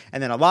time.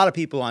 And then a lot of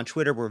people on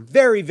Twitter were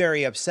very,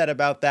 very upset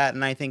about that.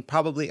 And I think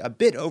probably a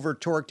bit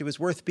over-torqued. It was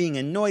worth being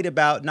annoyed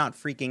about, not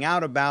freaking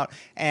out about.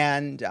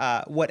 And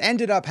what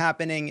ended up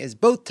happening is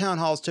both town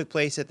halls took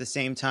place at the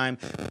same time.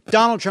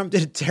 Donald Trump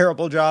did a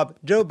terrible job.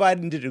 Joe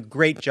Biden did a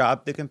great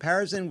job. The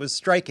comparison was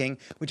striking,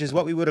 which is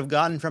what we would have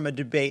gotten from a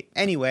debate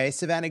anyway.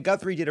 Savannah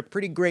Guthrie did a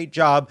pretty great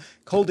job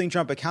holding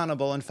Trump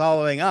accountable and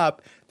following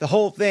up. The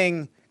whole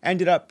thing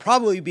ended up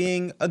probably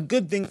being a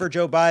good thing for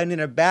Joe Biden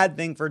and a bad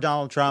thing for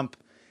Donald Trump.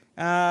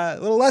 A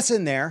little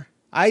lesson there,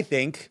 I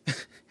think,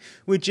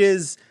 which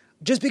is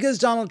just because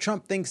Donald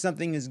Trump thinks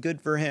something is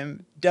good for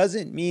him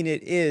doesn't mean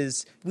it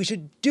is. We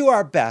should do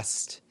our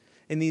best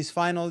in these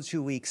final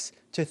 2 weeks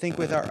to think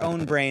with our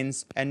own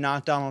brains and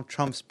not Donald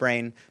Trump's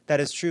brain. That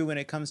is true when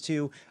it comes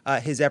to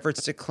his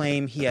efforts to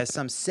claim he has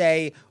some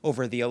say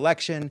over the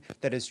election.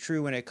 That is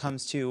true when it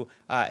comes to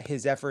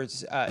his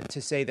efforts to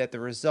say that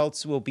the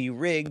results will be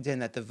rigged and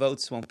that the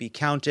votes won't be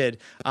counted.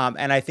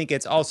 And I think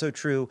it's also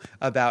true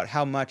about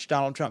how much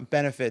Donald Trump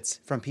benefits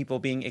from people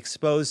being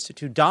exposed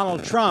to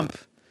Donald Trump.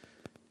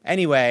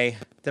 Anyway,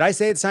 did I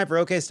say it's time for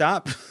OK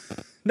Stop?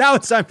 Now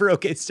it's time for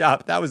OK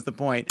Stop. That was the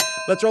point.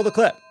 Let's roll the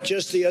clip.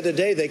 Just the other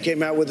day, they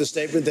came out with a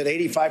statement that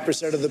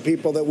 85% of the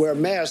people that wear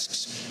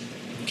masks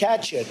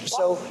catch it.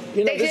 So,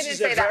 you know, They this didn't is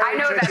say a that. very I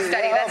know that tricky-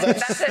 study. Well,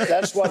 That's-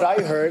 that's what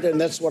I heard, and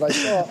that's what I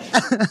saw.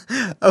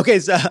 Okay,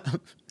 so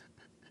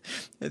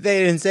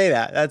they didn't say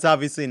that. That's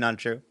obviously not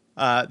true.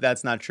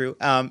 That's not true.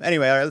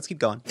 Anyway, all right, let's keep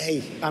going.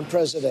 Hey, I'm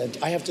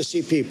president. I have to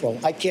see people.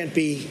 I can't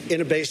be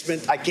in a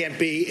basement. I can't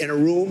be in a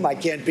room. I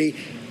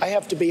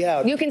have to be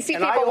out. You can see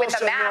And I people with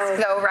also a mask,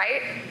 know- though,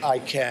 right? I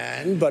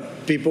can,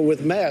 but people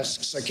with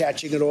masks are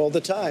catching it all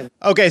the time.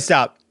 Okay,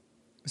 stop.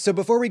 So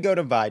before we go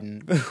to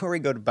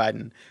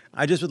Biden,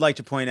 I just would like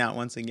to point out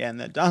once again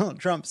that Donald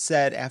Trump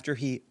said after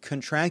he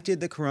contracted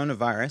the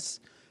coronavirus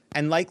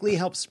and likely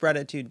helped spread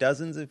it to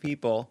dozens of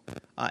people,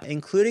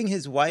 including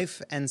his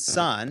wife and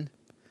son,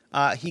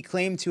 he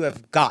claimed to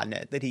have gotten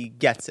it, that he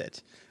gets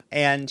it.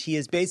 And he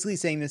is basically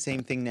saying the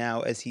same thing now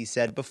as he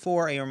said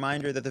before, a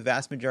reminder that the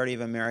vast majority of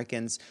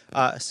Americans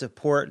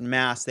support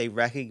masks. They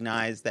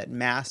recognize that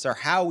masks are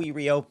how we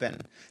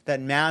reopen, that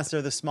masks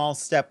are the small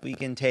step we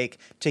can take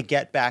to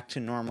get back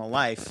to normal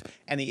life.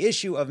 And the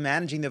issue of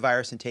managing the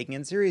virus and taking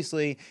it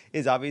seriously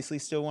is obviously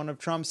still one of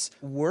Trump's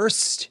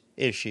worst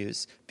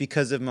issues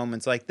because of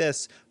moments like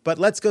this. But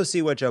let's go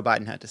see what Joe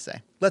Biden had to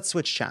say. Let's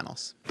switch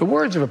channels. The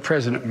words of a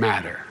president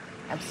matter.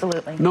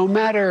 Absolutely. No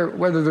matter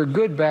whether they're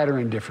good, bad, or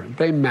indifferent,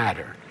 they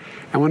matter.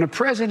 And when a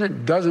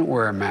president doesn't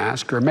wear a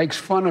mask or makes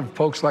fun of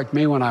folks like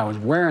me when I was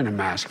wearing a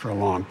mask for a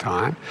long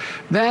time,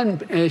 then,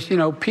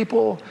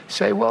 people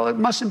say, well, it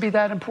mustn't be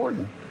that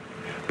important.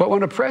 But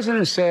when a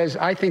president says,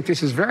 I think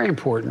this is very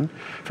important,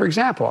 for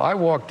example, I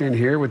walked in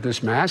here with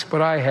this mask,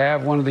 but I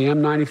have one of the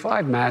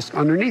N95 masks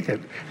underneath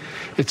it.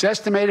 It's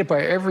estimated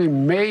by every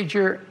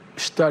major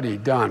study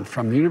done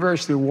from the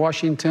University of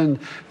Washington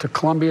to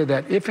Columbia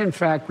that if, in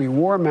fact, we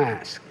wore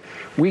masks,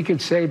 we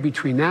could save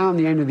between now and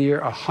the end of the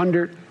year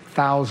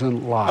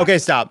 100,000 lives. Okay,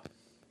 stop.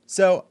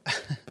 So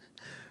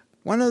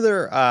one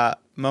other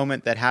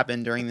moment that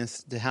happened during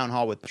this town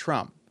hall with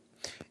Trump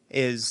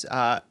is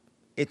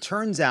it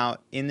turns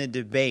out in the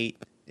debate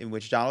in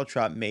which Donald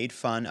Trump made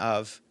fun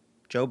of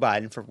Joe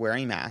Biden for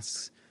wearing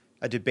masks,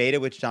 a debate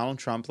at which Donald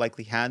Trump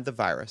likely had the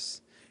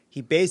virus,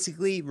 he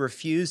basically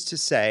refused to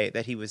say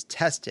that he was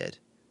tested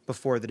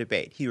before the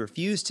debate. He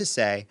refused to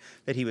say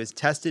that he was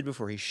tested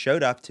before he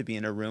showed up to be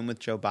in a room with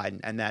Joe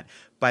Biden, and that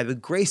by the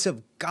grace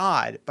of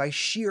God, by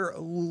sheer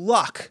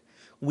luck,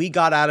 we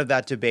got out of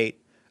that debate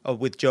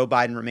with Joe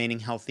Biden remaining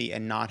healthy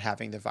and not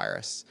having the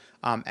virus.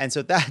 And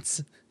so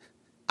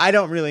I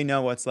don't really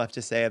know what's left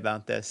to say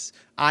about this.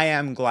 I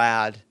am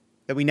glad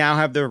that we now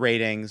have the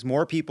ratings.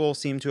 More people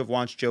seem to have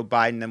watched Joe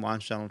Biden than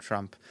watched Donald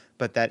Trump.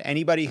 But that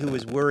anybody who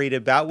was worried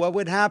about what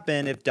would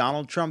happen if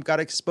Donald Trump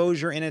got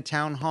exposure in a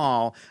town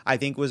hall, I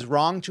think was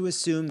wrong to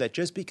assume that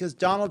just because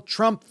Donald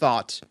Trump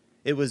thought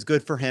it was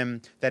good for him,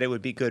 that it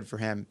would be good for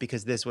him,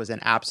 because this was an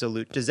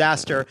absolute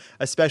disaster,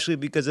 especially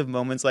because of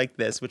moments like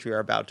this, which we are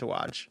about to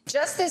watch.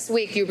 Just this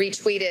week, you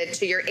retweeted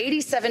to your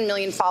 87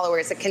 million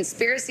followers a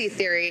conspiracy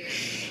theory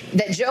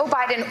that Joe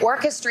Biden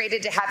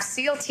orchestrated to have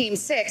SEAL Team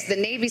 6, the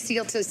Navy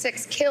SEAL Team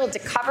 6, killed to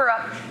cover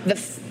up the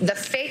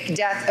fake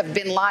death of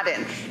bin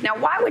Laden. Now,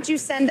 why would you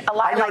send a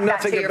lie like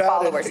that to your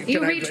followers?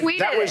 You retweeted it.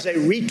 That was a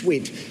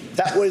retweet.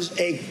 That was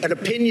an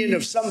opinion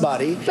of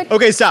somebody.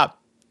 Okay, stop.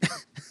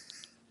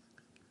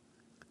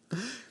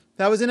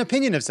 That was an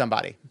opinion of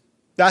somebody.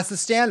 That's the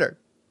standard.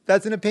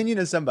 That's an opinion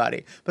of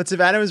somebody. But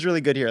Savannah was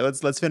really good here.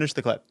 Let's finish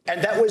the clip.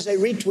 And that was a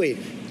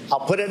retweet. I'll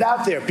put it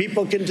out there.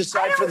 People can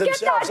decide for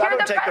themselves. I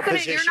don't take a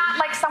position. You're not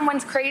like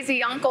someone's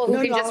crazy uncle who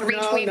can just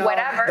retweet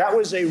whatever. That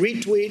was a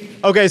retweet.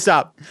 Okay,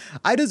 stop.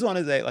 I just want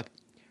to say,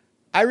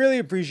 I really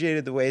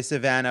appreciated the way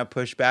Savannah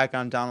pushed back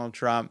on Donald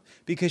Trump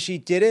because she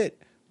did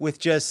it with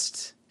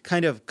just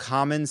kind of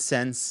common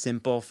sense,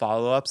 simple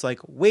follow-ups like,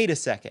 wait a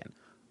second.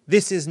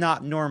 This is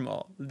not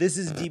normal. This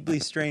is deeply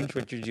strange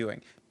what you're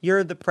doing.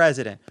 You're the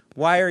president.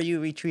 Why are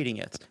you retweeting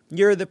it?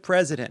 You're the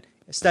president.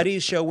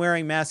 Studies show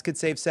wearing masks could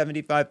save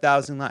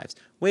 75,000 lives.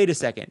 Wait a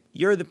second.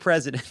 You're the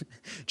president.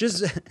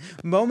 Just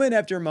moment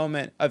after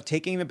moment of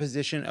taking the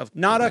position of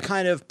not a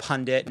kind of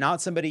pundit,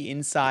 not somebody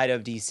inside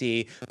of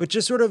DC, but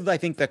just sort of, I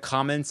think, the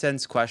common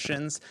sense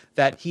questions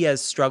that he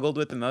has struggled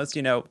with the most.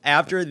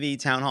 After the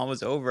town hall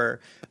was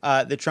over,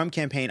 the Trump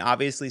campaign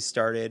obviously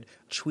started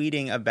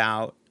tweeting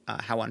about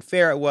how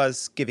unfair it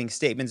was, giving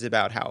statements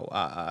about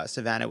how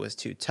Savannah was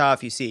too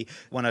tough. You see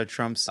one of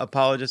Trump's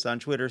apologists on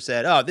Twitter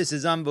said, oh, this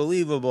is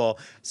unbelievable.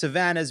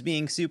 Savannah's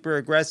being super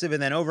aggressive.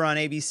 And then over on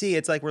ABC,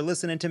 it's like we're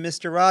listening to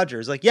Mr.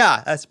 Rogers.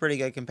 Yeah, that's a pretty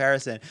good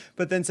comparison.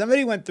 But then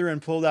somebody went through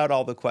and pulled out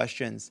all the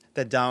questions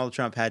that Donald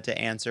Trump had to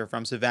answer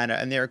from Savannah.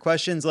 And there are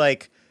questions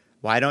like,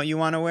 why don't you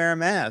want to wear a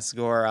mask?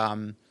 Or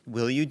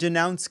will you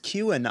denounce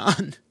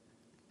QAnon?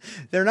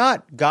 They're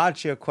not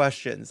gotcha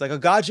questions. Like a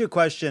gotcha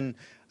question.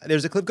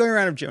 There's a clip going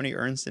around of Joni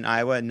Ernst in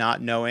Iowa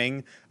not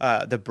knowing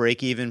the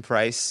break-even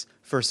price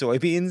for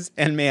soybeans.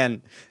 And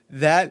man,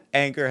 that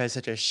anchor has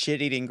such a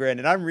shit-eating grin.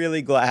 And I'm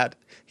really glad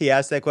he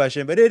asked that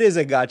question. But it is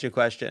a gotcha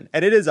question.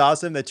 And it is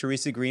awesome that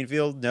Teresa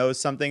Greenfield knows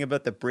something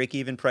about the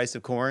break-even price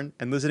of corn.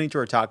 And listening to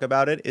her talk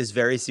about it is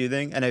very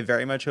soothing. And I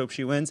very much hope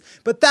she wins.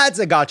 But that's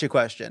a gotcha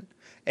question.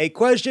 A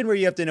question where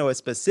you have to know a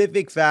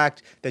specific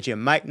fact that you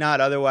might not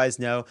otherwise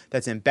know,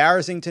 that's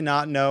embarrassing to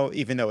not know,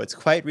 even though it's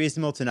quite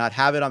reasonable to not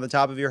have it on the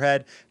top of your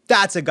head.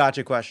 That's a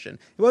gotcha question.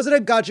 It wasn't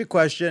a gotcha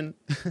question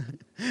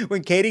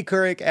when Katie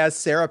Couric asked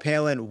Sarah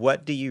Palin,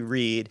 what do you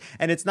read?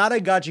 And it's not a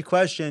gotcha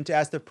question to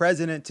ask the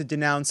president to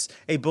denounce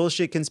a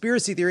bullshit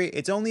conspiracy theory.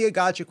 It's only a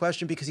gotcha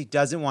question because he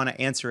doesn't want to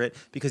answer it,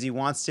 because he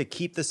wants to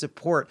keep the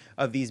support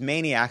of these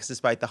maniacs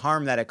despite the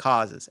harm that it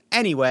causes.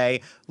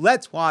 Anyway,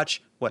 let's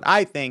watch what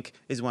I think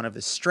is one of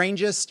the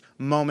strangest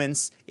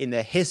moments in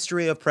the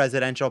history of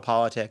presidential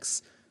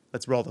politics.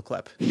 Let's roll the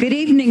clip. Good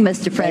evening,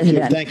 Mr.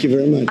 President. Thank you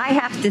very much. I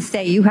have to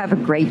say, you have a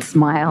great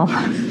smile.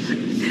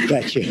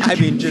 Thank you. I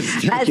mean,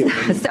 just Thank you.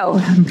 So,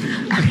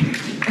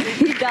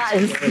 he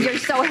does. You're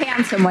so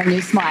handsome when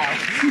you smile.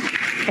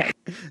 Okay.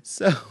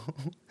 So,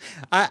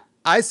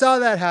 I saw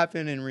that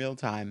happen in real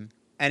time,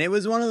 and it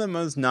was one of the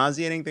most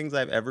nauseating things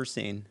I've ever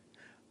seen.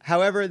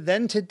 However,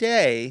 then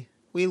today,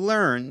 we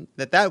learn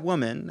that that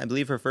woman, I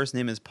believe her first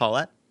name is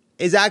Paulette,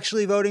 is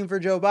actually voting for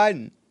Joe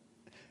Biden.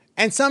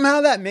 And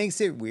somehow that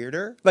makes it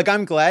weirder. Like,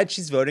 I'm glad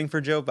she's voting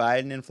for Joe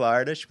Biden in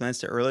Florida. She plans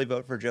to early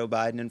vote for Joe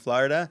Biden in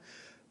Florida.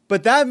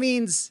 But that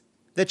means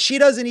that she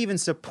doesn't even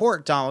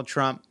support Donald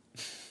Trump.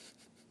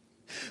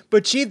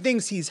 But she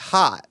thinks he's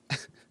hot.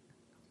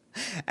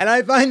 And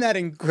I find that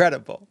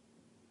incredible.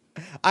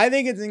 I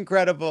think it's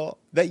incredible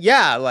that,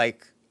 yeah,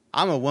 like,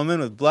 I'm a woman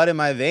with blood in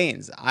my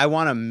veins. I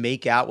want to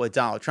make out with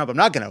Donald Trump. I'm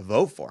not going to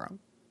vote for him.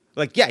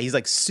 Like, yeah, he's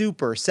like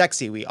super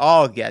sexy. We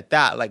all get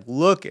that. Like,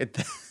 look at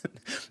that.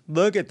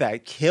 Look at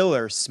that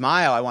killer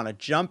smile. I want to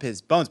jump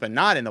his bones, but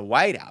not in the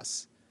White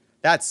House.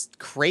 That's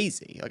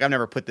crazy. Like, I've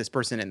never put this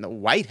person in the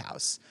White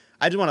House.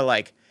 I just want to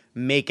like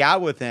make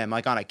out with him,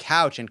 like on a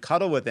couch and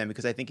cuddle with him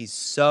because I think he's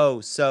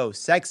so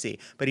sexy,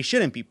 but he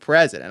shouldn't be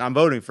president. I'm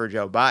voting for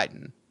Joe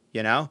Biden,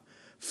 you know?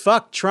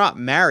 Fuck Trump,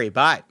 marry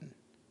Biden.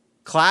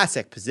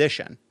 Classic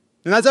position.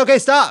 And that's okay.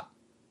 Stop.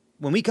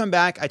 When we come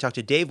back, I talk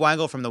to Dave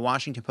Weigel from The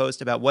Washington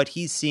Post about what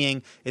he's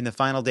seeing in the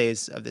final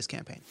days of this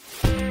campaign.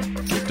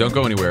 Don't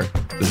go anywhere.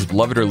 This is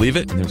Love It or Leave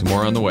It, and there's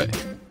more on the way.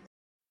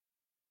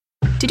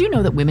 Did you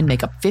know that women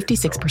make up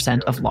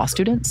 56% of law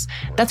students?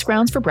 That's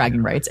grounds for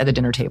bragging rights at a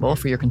dinner table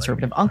for your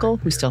conservative uncle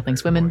who still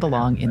thinks women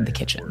belong in the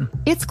kitchen.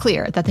 It's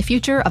clear that the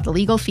future of the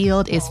legal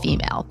field is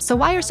female. So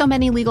why are so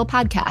many legal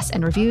podcasts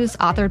and reviews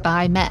authored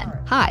by men?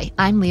 Hi,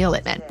 I'm Leah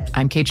Littman.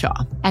 I'm Kate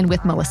Shaw. And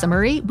with Melissa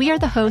Murray, we are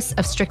the hosts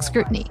of Strict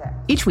Scrutiny.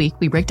 Each week,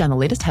 we break down the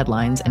latest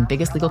headlines and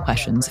biggest legal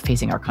questions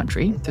facing our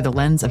country through the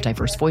lens of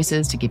diverse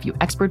voices to give you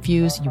expert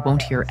views you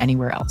won't hear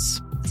anywhere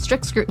else.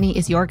 Strict Scrutiny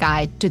is your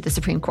guide to the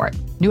Supreme Court.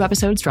 New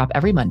episodes drop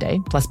every Monday,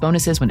 plus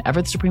bonuses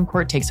whenever the Supreme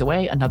Court takes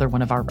away another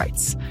one of our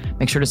rights.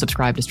 Make sure to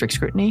subscribe to Strict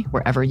Scrutiny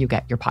wherever you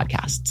get your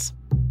podcasts.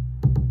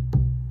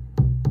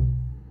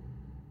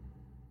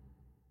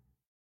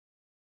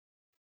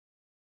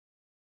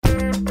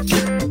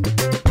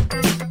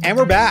 And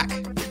we're back.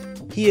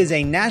 He is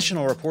a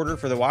national reporter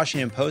for The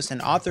Washington Post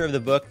and author of the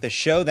book, The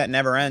Show That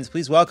Never Ends.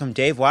 Please welcome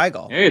Dave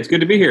Weigel. Hey, it's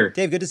good to be here.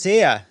 Dave, good to see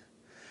you.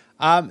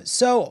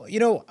 So, you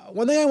know,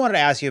 one thing I wanted to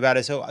ask you about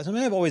is something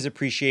I've always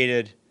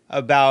appreciated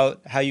about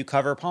how you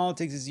cover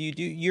politics is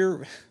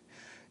you're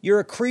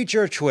a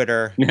creature of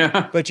Twitter,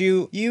 but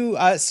you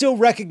still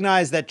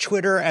recognize that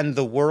Twitter and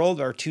the world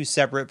are two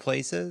separate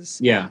places.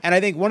 Yeah. And I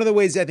think one of the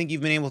ways I think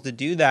you've been able to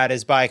do that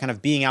is by kind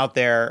of being out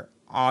there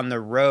on the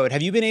road.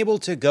 Have you been able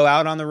to go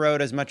out on the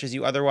road as much as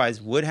you otherwise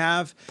would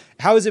have?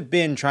 How has it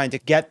been trying to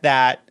get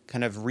that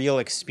kind of real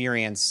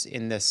experience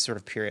in this sort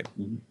of period?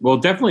 Well,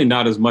 definitely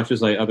not as much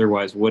as I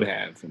otherwise would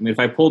have. I mean, if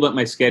I pulled up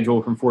my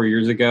schedule from 4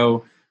 years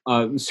ago,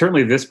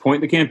 certainly this point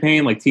in the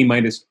campaign, like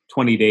T-minus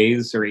 20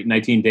 days or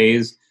 19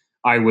 days,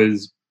 I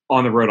was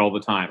on the road all the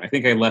time. I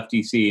think I left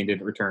DC and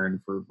didn't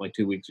return for like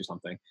 2 weeks or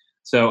something.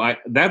 So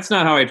that's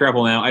not how I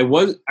travel now. I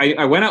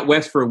went out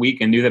west for a week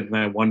and knew that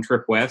my one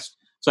trip west.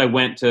 So I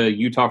went to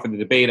Utah for the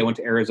debate. I went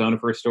to Arizona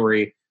for a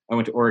story. I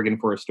went to Oregon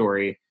for a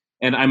story.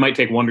 And I might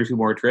take one or two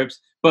more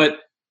trips. But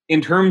in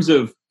terms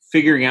of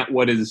figuring out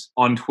what is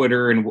on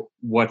Twitter and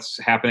what's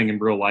happening in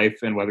real life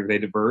and whether they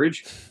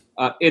diverge,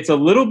 it's a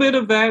little bit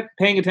of that,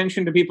 paying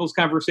attention to people's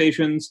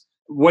conversations.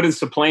 What has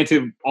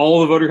supplanted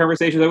all the voter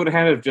conversations I would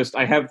have had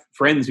I have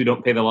friends who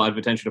don't pay a lot of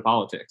attention to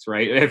politics,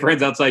 right? I have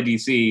friends outside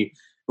DC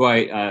who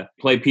I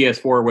play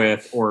PS4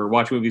 with or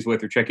watch movies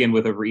with or check in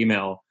with over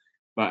email.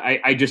 But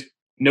I just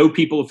know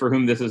people for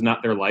whom this is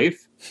not their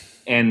life.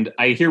 And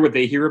I hear what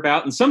they hear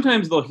about. And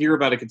sometimes they'll hear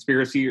about a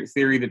conspiracy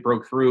theory that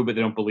broke through, but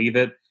they don't believe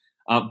it.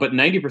 But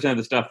 90% of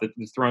the stuff that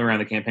is thrown around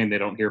the campaign, they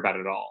don't hear about it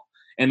at all.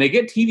 And they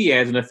get TV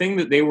ads. And the thing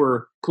that they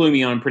were cluing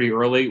me on pretty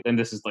early, and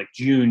this is like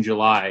June,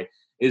 July,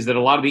 is that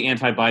a lot of the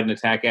anti-Biden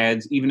attack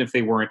ads, even if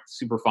they weren't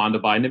super fond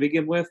of Biden to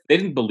begin with, they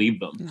didn't believe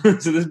them.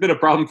 So there's been a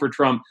problem for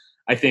Trump,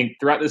 I think,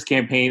 throughout this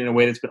campaign in a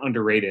way that's been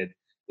underrated,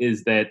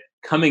 is that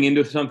coming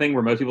into something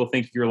where most people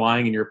think you're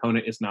lying and your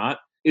opponent is not,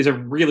 is a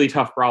really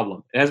tough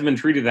problem. It hasn't been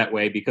treated that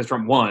way because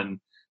Trump won,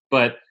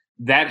 but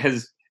that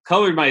has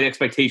colored my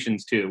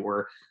expectations too,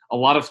 where a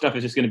lot of stuff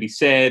is just going to be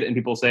said and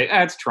people say,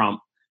 it's Trump,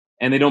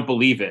 and they don't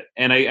believe it.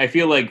 And I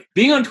feel like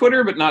being on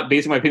Twitter but not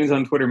basing my opinions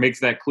on Twitter makes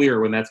that clear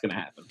when that's going to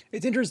happen.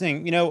 It's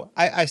interesting. You know,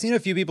 I've seen a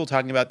few people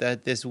talking about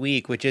that this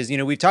week, which is, you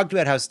know, we've talked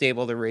about how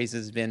stable the race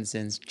has been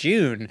since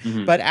June,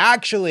 but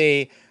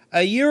actually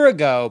a year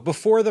ago,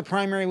 before the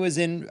primary was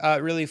in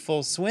really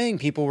full swing,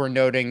 people were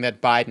noting that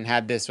Biden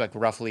had this like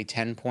roughly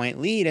 10-point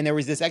lead. And there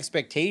was this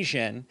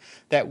expectation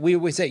that we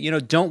would say, you know,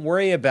 don't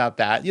worry about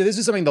that. You know, this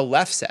is something the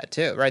left said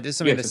too, right? This is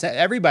something that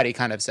everybody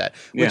kind of said,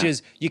 which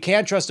is you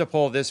can't trust a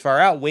poll this far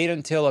out. Wait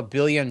until $1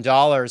 billion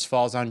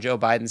falls on Joe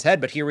Biden's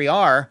head. But here we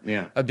are,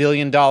 $1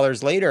 billion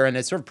later, and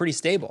it's sort of pretty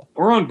stable.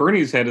 Or on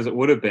Bernie's head as it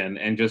would have been.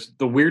 And just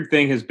the weird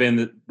thing has been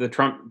that the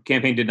Trump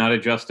campaign did not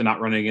adjust to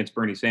not running against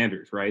Bernie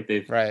Sanders, right?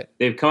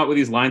 They've come up with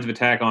these lines of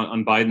attack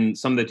on Biden,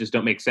 some that just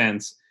don't make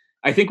sense.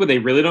 I think what they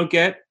really don't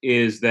get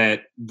is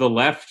that the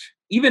left,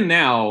 even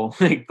now,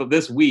 like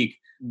this week,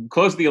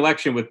 close to the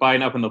election with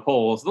Biden up in the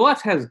polls, the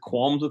left has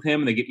qualms with him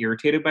and they get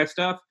irritated by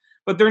stuff,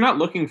 but they're not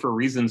looking for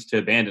reasons to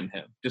abandon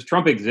him. Just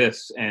Trump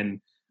exists,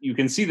 and you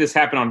can see this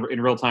happen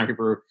in real time.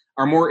 People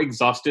are more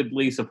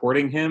exhaustedly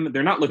supporting him.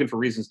 They're not looking for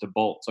reasons to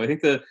bolt. So I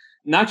think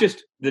not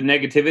just the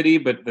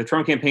negativity, but the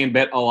Trump campaign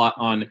bet a lot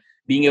on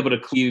being able to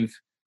cleave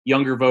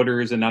younger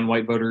voters and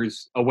non-white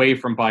voters away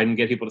from Biden,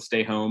 get people to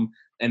stay home.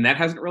 And that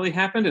hasn't really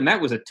happened. And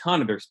that was a ton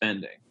of their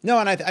spending. No,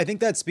 and I think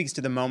that speaks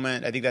to the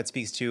moment. I think that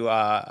speaks to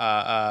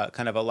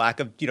kind of a lack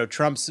of,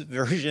 Trump's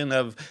version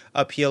of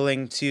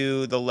appealing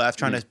to the left,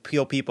 trying to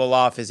peel people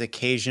off his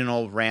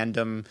occasional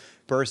random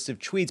bursts of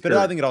tweets. But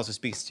I think it also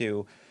speaks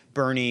to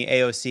Bernie,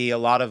 AOC, a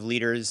lot of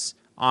leaders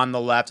on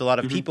the left, a lot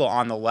of people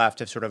on the left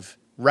have sort of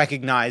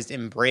recognized,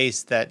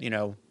 embraced that,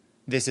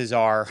 this is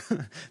our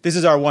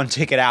one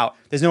ticket out.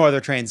 There's no other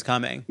trains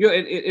coming.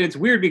 It's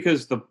weird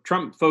because the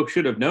Trump folks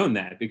should have known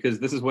that, because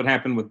this is what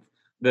happened with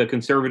the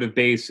conservative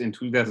base in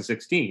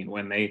 2016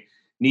 when they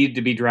needed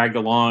to be dragged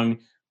along.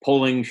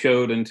 Polling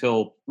showed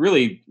until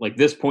really like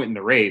this point in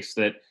the race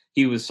that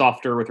he was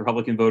softer with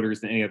Republican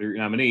voters than any other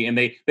nominee. And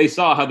they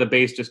saw how the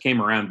base just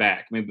came around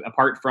back. I mean,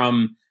 apart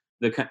from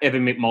the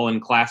Evan McMullin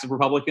class of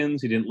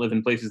Republicans who didn't live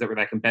in places that were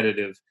that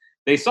competitive,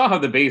 they saw how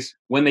the base,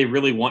 when they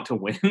really want to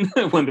win,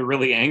 when they're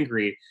really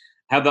angry,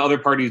 how the other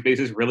party's base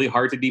is really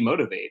hard to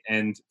demotivate.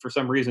 And for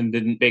some reason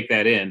didn't bake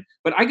that in.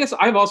 But I guess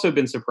I've also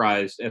been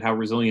surprised at how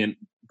resilient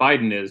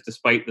Biden is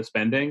despite the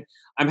spending.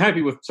 I'm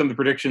happy with some of the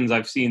predictions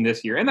I've seen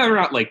this year. And they're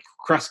not like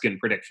Kruskin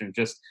predictions.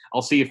 Just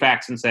I'll see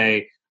facts and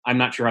say, I'm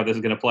not sure how this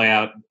is going to play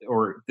out,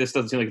 or this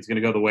doesn't seem like it's going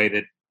to go the way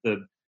that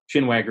the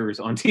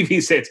chinwaggers on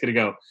TV say it's going to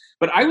go.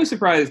 But I was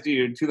surprised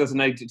in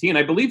 2019.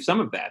 I believe some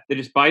of that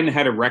just Biden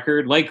had a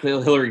record like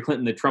Hillary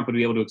Clinton that Trump would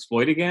be able to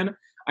exploit again.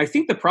 I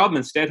think the problem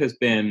instead has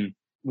been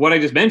what I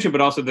just mentioned,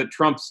 but also that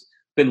Trump's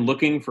been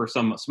looking for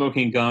some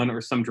smoking gun or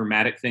some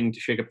dramatic thing to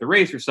shake up the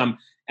race or some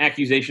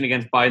accusation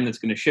against Biden that's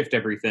going to shift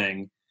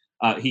everything.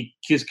 He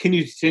just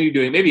continue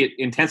doing, maybe it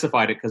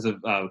intensified it because of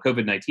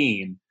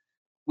COVID-19.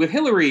 With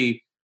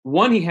Hillary,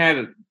 one, he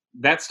had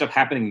that stuff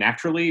happening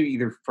naturally,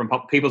 either from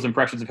people's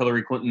impressions of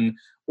Hillary Clinton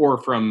or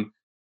from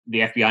the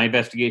FBI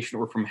investigation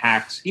or from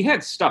hacks. He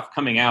had stuff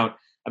coming out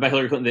about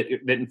Hillary Clinton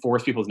that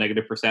enforced people's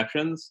negative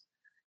perceptions.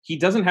 He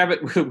doesn't have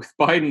it with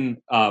Biden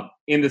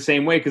in the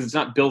same way because it's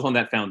not built on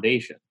that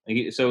foundation.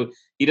 So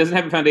he doesn't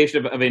have a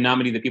foundation of a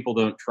nominee that people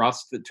don't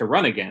trust to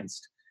run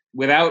against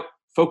without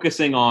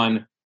focusing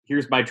on,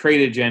 here's my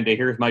trade agenda,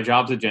 here's my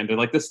jobs agenda.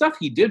 Like the stuff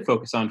he did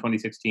focus on in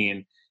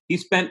 2016, he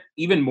spent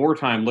even more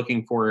time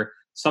looking for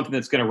something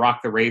that's going to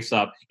rock the race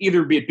up,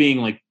 either it being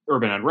like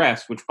urban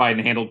unrest, which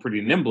Biden handled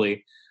pretty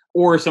nimbly,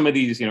 or some of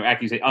these,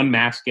 accusations,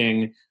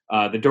 unmasking,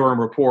 the Durham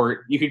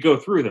report. You could go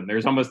through them.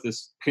 There's almost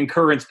this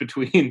concurrence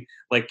between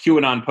like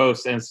QAnon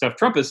posts and stuff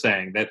Trump is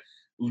saying that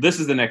this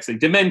is the next thing,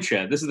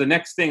 dementia. This is the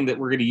next thing that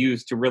we're going to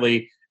use to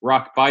really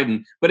rock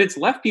Biden. But it's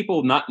left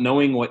people not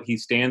knowing what he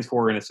stands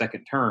for in a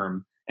second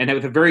term and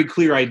with a very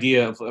clear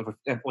idea of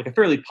like a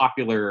fairly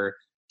popular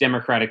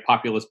Democratic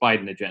populist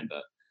Biden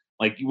agenda.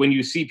 Like when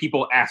you see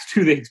people asked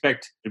who they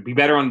expect to be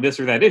better on this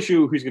or that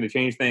issue, who's going to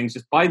change things,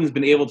 just Biden's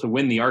been able to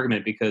win the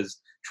argument because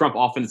Trump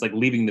often is like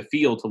leaving the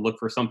field to look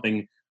for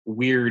something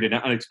weird and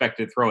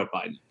unexpected to throw at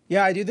Biden.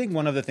 Yeah, I do think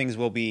one of the things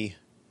we'll be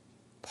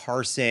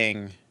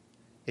parsing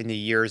in the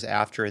years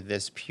after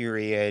this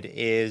period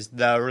is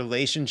the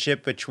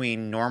relationship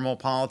between normal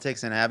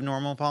politics and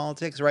abnormal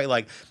politics, right?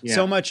 Like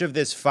so much of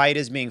this fight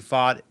is being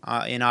fought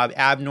in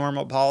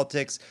abnormal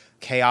politics,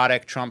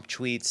 chaotic Trump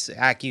tweets,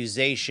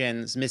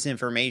 accusations,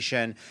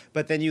 misinformation.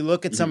 But then you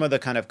look at some of the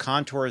kind of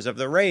contours of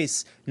the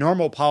race,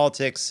 normal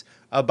politics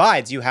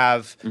abides. You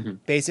have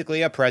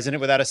basically a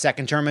president without a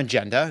second-term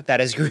agenda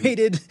that has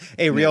created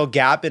a real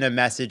gap in a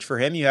message for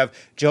him. You have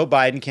Joe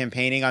Biden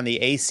campaigning on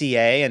the ACA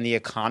and the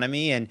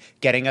economy and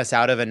getting us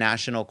out of a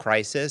national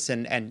crisis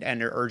and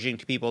urging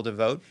people to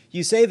vote.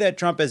 You say that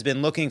Trump has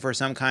been looking for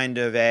some kind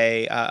of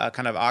a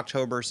kind of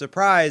October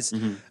surprise.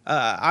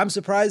 I'm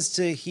surprised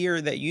to hear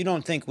that you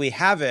don't think we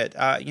have it.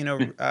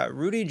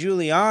 Rudy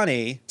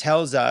Giuliani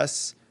tells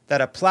us that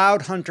a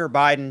plowed Hunter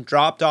Biden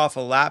dropped off a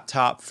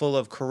laptop full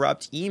of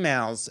corrupt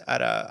emails at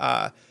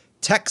a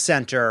tech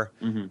center,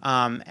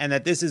 and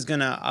that this is going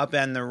to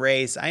upend the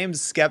race. I am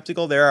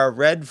skeptical. There are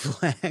red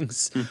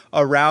flags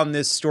around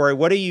this story.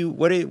 What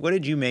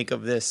did you make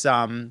of this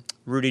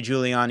Rudy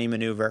Giuliani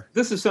maneuver?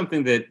 This is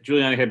something that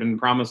Giuliani had been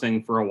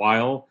promising for a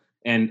while,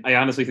 and I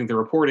honestly think the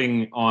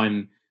reporting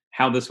on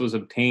how this was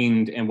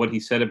obtained and what he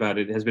said about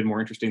it has been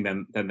more interesting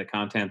than the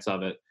contents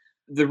of it.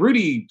 The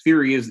Rudy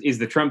theory is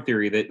the Trump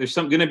theory, that there's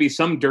going to be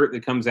some dirt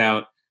that comes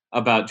out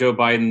about Joe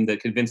Biden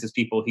that convinces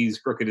people he's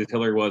crooked as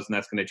Hillary was, and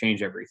that's going to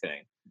change everything.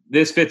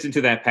 This fits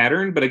into that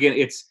pattern. But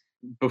again,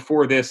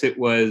 before this, it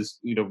was,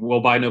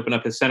 will Biden open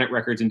up his Senate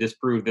records and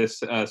disprove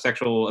this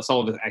sexual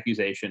assault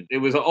accusation? It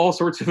was all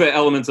sorts of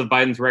elements of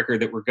Biden's record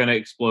that were going to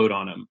explode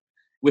on him.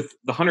 With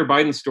the Hunter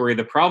Biden story,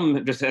 the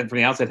problem just from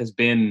the outset has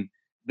been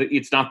that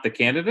it's not the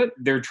candidate.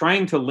 They're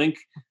trying to link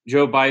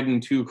Joe Biden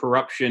to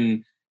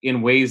corruption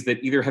in ways that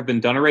either have been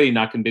done already,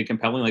 not going to be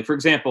compelling. Like, for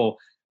example,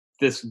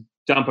 this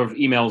dump of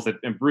emails that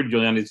Rudy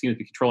Giuliani seems to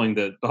be controlling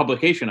the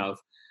publication of,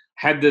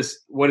 had this,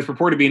 what is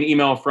purported to be an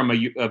email from a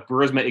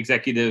Burisma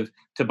executive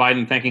to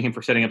Biden thanking him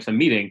for setting up some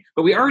meeting.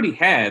 But we already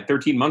had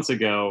 13 months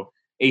ago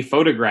a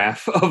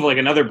photograph of like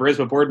another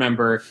Burisma board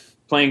member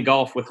playing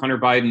golf with Hunter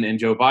Biden and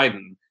Joe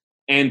Biden.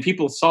 And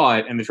people saw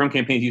it, and the Trump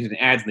campaign used it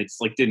in ads, and they just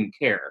like didn't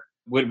care.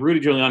 What Rudy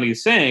Giuliani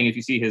is saying, if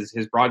you see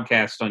his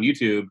broadcast on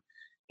YouTube,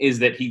 is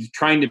that he's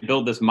trying to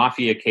build this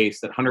mafia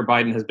case that Hunter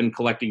Biden has been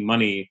collecting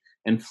money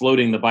and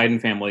floating the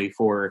Biden family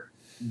for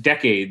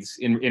decades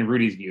in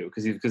Rudy's view,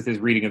 because his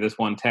reading of this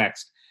one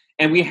text.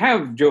 And we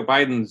have Joe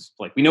Biden's,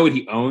 we know what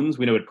he owns,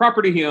 we know what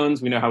property he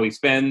owns, we know how he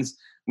spends,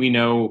 we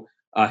know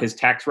his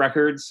tax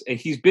records.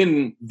 He's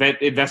been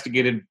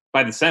investigated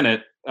by the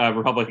Senate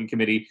Republican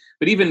committee,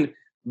 but even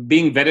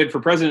being vetted for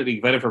president,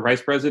 being vetted for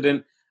vice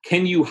president,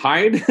 can you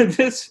hide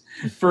this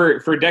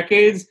for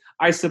decades?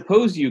 I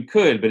suppose you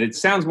could, but it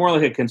sounds more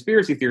like a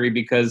conspiracy theory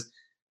because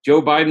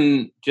Joe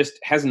Biden just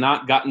has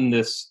not gotten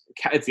this.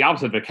 It's the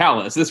opposite of a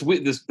callous.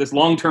 This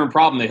long-term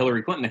problem that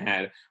Hillary Clinton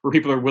had, where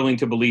people are willing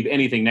to believe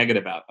anything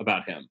negative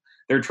about him.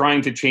 They're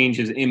trying to change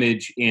his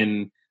image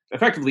in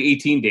effectively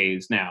 18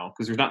 days now,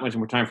 because there's not much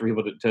more time for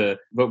people to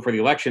vote for the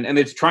election, and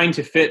it's trying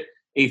to fit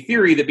a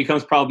theory that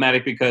becomes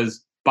problematic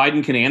because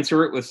Biden can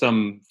answer it with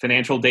some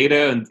financial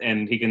data,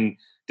 and he can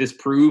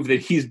disprove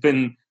that he's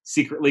been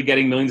secretly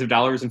getting millions of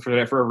dollars and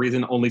for a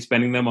reason only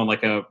spending them on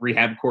a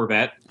rehab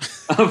Corvette.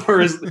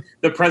 Whereas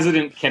the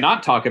president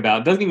cannot talk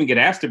about, doesn't even get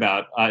asked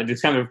about,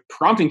 just kind of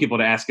prompting people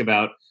to ask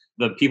about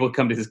the people who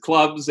come to his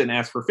clubs and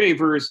ask for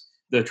favors,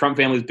 the Trump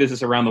family's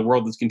business around the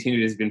world that's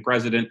continued as he's been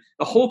president.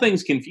 The whole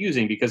thing's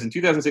confusing because in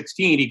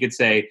 2016, he could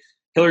say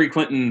Hillary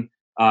Clinton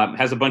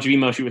has a bunch of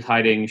emails she was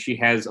hiding. She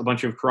has a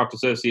bunch of corrupt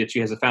associates. She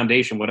has a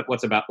foundation.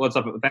 What's up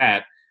with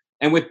that?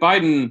 And with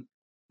Biden,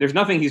 there's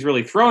nothing he's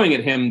really throwing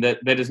at him that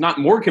is not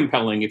more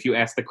compelling if you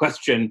ask the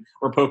question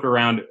or poke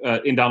around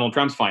in Donald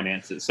Trump's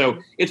finances. So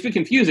it's been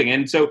confusing.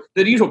 And so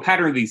the usual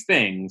pattern of these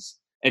things,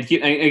 and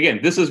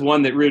again, this is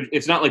one that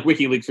it's not like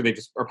WikiLeaks where they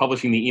just are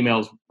publishing the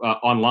emails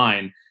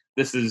online.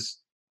 This is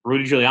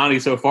Rudy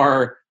Giuliani, so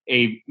far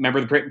a member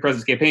of the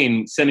president's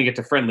campaign, sending it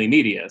to friendly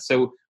media.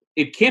 So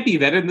it can't be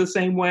vetted in the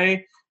same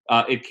way.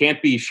 It can't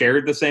be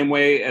shared the same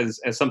way as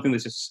something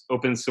that's just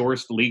open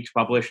sourced, leaked,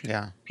 published.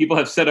 Yeah. People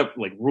have set up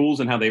rules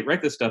on how they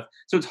write this stuff.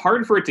 So it's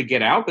hard for it to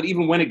get out. But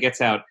even when it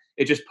gets out,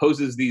 it just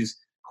poses these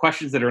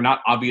questions that are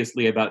not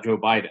obviously about Joe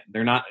Biden.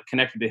 They're not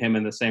connected to him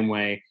in the same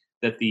way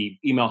that the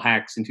email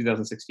hacks in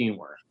 2016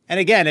 were. And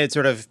again,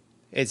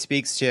 it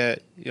speaks to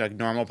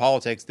normal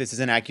politics. This is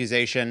an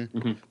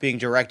accusation being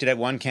directed at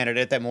one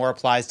candidate that more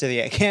applies to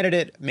the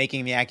candidate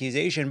making the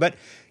accusation. But,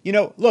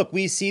 look,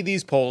 we see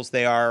these polls.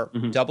 They are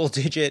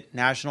double-digit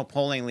national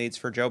polling leads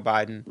for Joe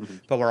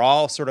Biden. But we're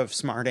all sort of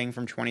smarting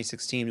from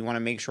 2016. We want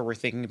to make sure we're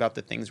thinking about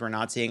the things we're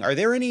not seeing. Are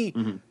there any,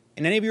 in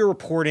any of your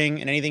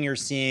reporting and anything you're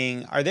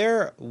seeing, are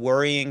there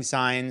worrying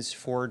signs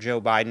for Joe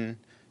Biden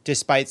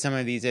despite some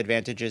of these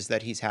advantages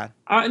that he's had?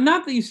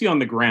 Not that you see on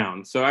the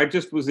ground. So I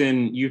just was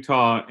in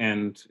Utah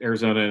and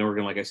Arizona and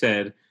Oregon, like I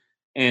said,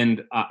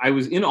 and I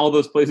was in all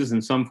those places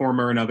in some form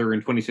or another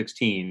in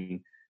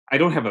 2016. I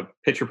don't have a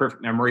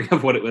picture-perfect memory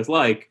of what it was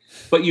like,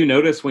 but you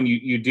notice when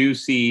you do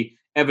see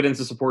evidence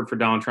of support for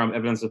Donald Trump,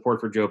 evidence of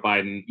support for Joe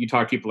Biden, you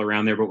talk to people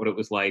around there about what it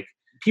was like.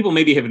 People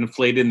maybe have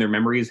inflated in their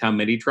memories how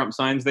many Trump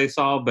signs they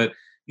saw, but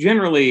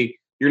generally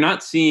you're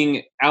not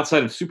seeing,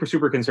 outside of super,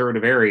 super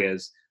conservative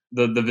areas,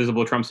 the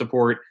visible Trump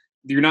support.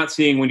 You're not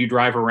seeing when you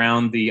drive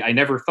around I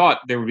never thought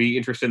there would be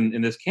interest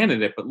in this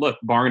candidate, but look,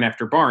 barn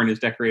after barn is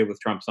decorated with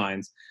Trump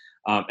signs.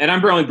 And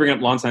I'm only bringing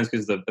up lawn signs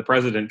because the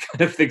president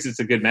kind of thinks it's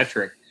a good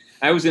metric.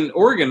 I was in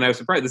Oregon and I was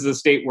surprised. This is a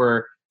state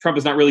where Trump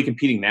is not really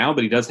competing now,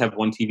 but he does have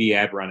one TV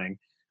ad running.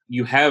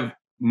 You have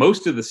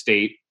most of the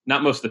state,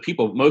 not most of the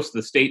people, most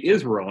of the state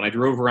is rural. And I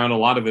drove around a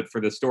lot of it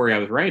for the story I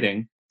was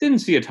writing. Didn't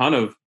see a ton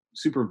of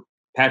super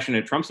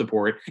passionate Trump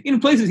support in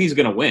places he's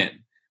going to win.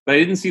 But I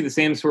didn't see the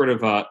same sort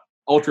of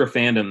ultra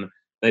fandom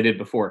that I did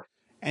before.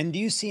 And do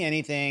you see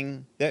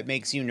anything that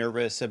makes you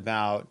nervous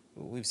about,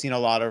 we've seen a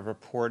lot of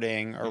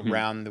reporting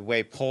around the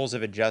way polls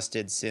have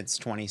adjusted since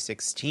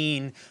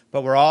 2016,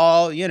 but we're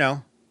all,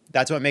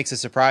 that's what makes a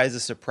surprise.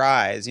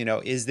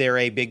 Is there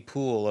a big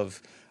pool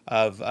of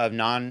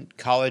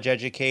non-college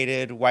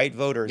educated white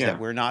voters that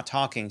we're not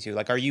talking to?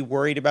 Are you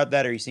worried about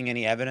that? Are you seeing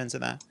any evidence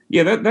of that?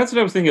 Yeah, that's what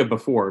I was thinking of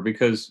before,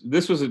 because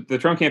this was the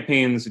Trump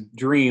campaign's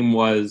dream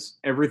was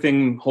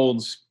everything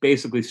holds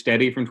basically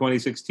steady from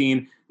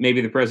 2016. Maybe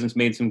the president's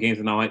made some gains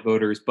with non-white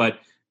voters, but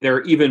there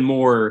are even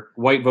more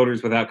white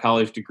voters without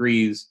college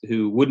degrees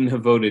who wouldn't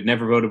have voted,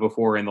 never voted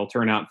before, and they'll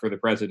turn out for the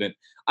president.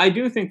 I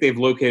do think they've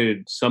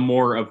located some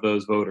more of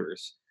those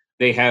voters.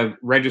 They have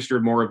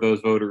registered more of those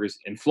voters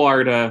in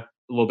Florida,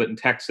 a little bit in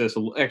Texas,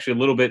 actually a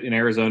little bit in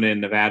Arizona and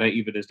Nevada,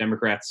 even as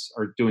Democrats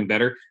are doing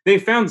better. They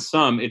found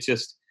some. It's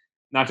just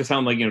not to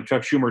sound like,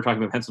 Chuck Schumer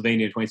talking about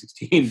Pennsylvania in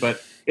 2016,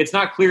 but it's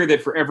not clear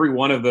that for every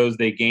one of those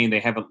they gained, they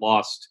haven't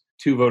lost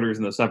 2 voters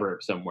in the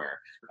suburbs somewhere.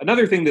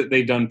 Another thing that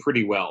they've done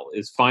pretty well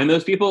is find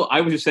those people.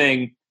 I was just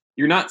saying,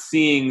 you're not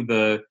seeing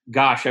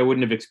gosh, I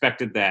wouldn't have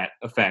expected that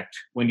effect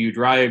when you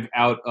drive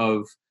out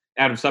of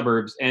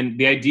suburbs. And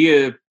the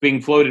idea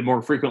being floated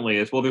more frequently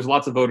is, well, there's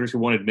lots of voters who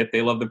won't admit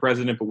they love the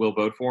president, but will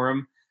vote for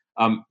him.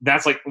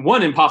 That's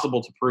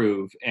impossible to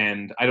prove.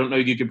 And I don't know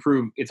if you can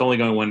prove it's only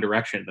going one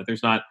direction, that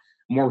there's not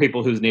more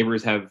people whose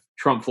neighbors have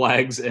Trump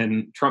flags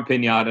and Trump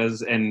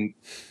piñatas and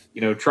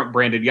Trump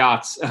branded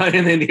yachts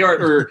in the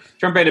yard, or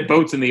Trump branded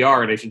boats in the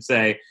yard, I should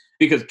say,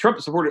 because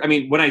Trump supporters. I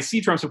mean, when I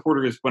see Trump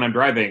supporters when I'm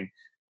driving,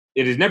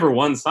 it is never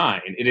one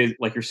sign. It is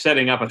like you're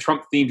setting up a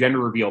Trump themed gender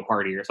reveal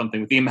party or something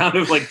with the amount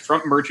of like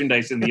Trump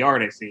merchandise in the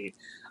yard I see.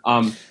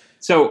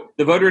 So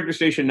the voter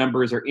registration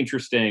numbers are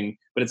interesting,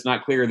 but it's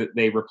not clear that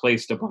they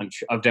replaced a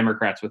bunch of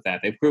Democrats with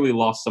that. They've clearly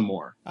lost some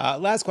more.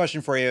 Last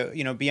question for you.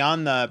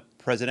 Beyond the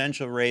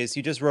presidential race,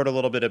 you just wrote a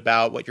little bit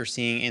about what you're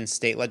seeing in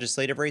state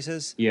legislative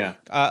races. Yeah.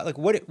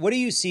 What do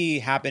you see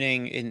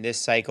happening in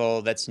this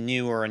cycle that's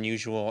new or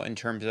unusual in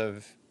terms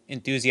of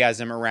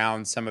enthusiasm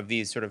around some of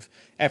these sort of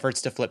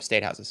efforts to flip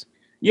state houses?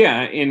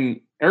 Yeah,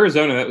 in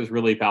Arizona, that was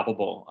really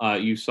palpable.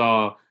 You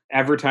saw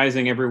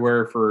advertising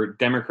everywhere for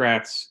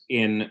Democrats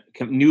in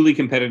newly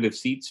competitive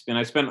seats. And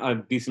I spent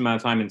a decent amount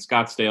of time in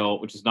Scottsdale,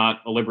 which is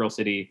not a liberal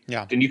city.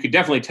 Yeah. And you could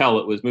definitely tell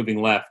it was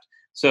moving left.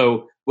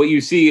 So what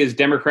you see is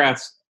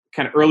Democrats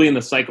kind of early in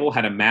the cycle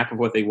had a map of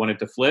what they wanted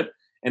to flip,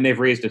 and they've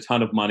raised a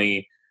ton of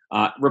money.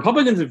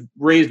 Republicans have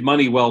raised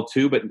money well,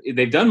 too, but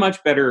they've done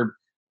much better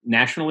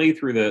nationally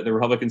through the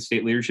Republican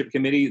State Leadership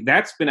Committee.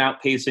 That's been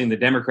outpacing the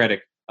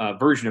Democratic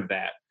version of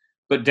that.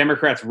 But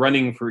Democrats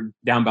running for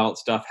down ballot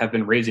stuff have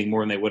been raising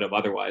more than they would have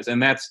otherwise.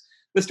 And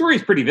the story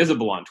is pretty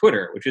visible on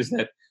Twitter, which is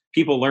that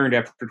people learned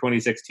after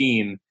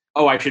 2016,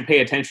 I should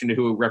pay attention to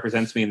who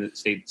represents me in the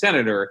state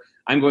Senate, or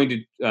I'm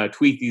going to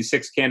tweet these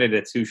 6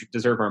 candidates who should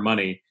deserve our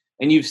money.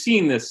 And you've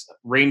seen this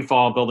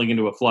rainfall building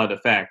into a flood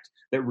effect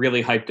that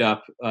really hyped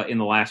up in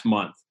the last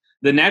month.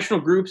 The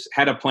national groups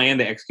had a plan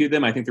to execute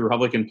them. I think the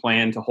Republican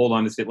plan to hold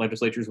on to state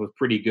legislatures was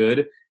pretty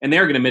good, and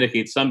they're going to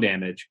mitigate some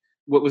damage.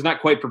 What was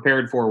not quite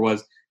prepared for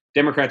was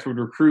Democrats would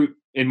recruit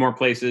in more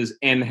places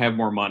and have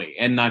more money,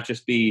 and not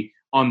just be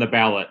on the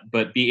ballot,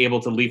 but be able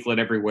to leaflet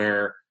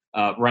everywhere,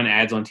 run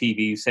ads on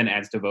TV, send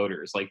ads to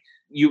voters. Like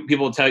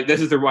people will tell you, this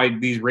is why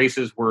these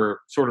races were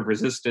sort of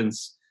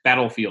resistance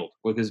battlefield,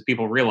 because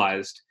people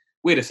realized,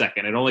 wait a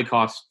second, it only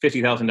costs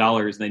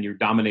 $50,000, and then you're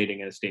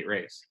dominating in a state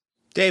race.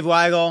 Dave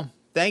Weigel,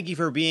 thank you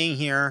for being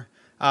here.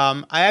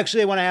 I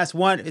actually want to ask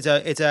one. It's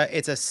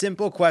a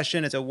simple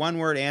question. It's a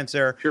one-word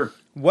answer. Sure.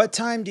 What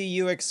time do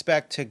you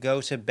expect to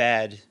go to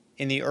bed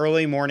in the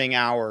early morning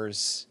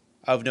hours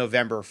of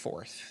November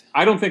 4th?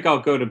 I don't think I'll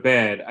go to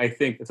bed. I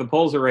think if the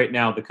polls are right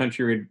now, the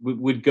country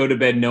would go to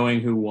bed knowing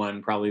who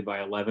won, probably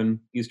by 11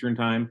 Eastern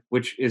time,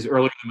 which is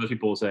earlier than most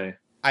people will say.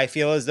 I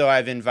feel as though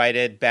I've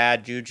invited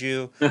bad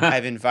juju.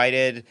 I've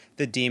invited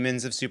the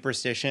demons of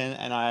superstition,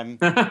 and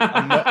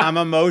I'm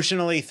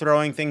emotionally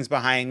throwing things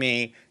behind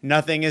me.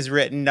 Nothing is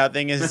written.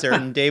 Nothing is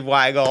certain. Dave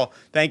Weigel,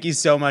 thank you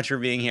so much for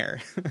being here.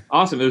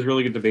 Awesome. It was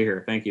really good to be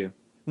here. Thank you.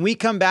 When we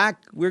come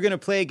back, we're going to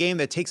play a game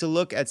that takes a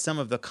look at some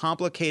of the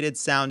complicated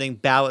sounding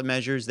ballot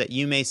measures that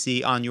you may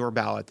see on your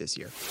ballot this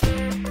year.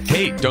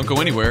 Hey, don't go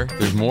anywhere.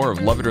 There's more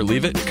of Love It or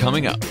Leave It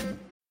coming up.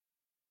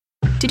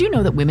 Did you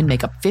know that women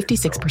make up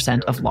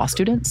 56% of law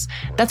students?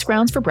 That's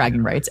grounds for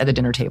bragging rights at a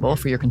dinner table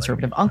for your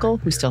conservative uncle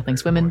who still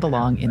thinks women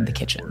belong in the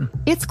kitchen.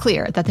 It's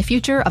clear that the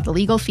future of the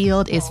legal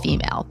field is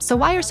female. So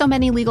why are so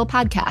many legal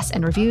podcasts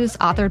and reviews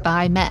authored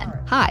by men?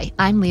 Hi,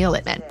 I'm Leah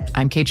Littman.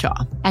 I'm Kate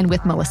Shaw. And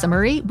with Melissa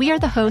Murray, we are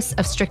the hosts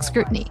of Strict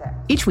Scrutiny.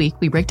 Each week,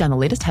 we break down the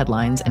latest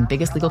headlines and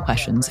biggest legal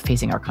questions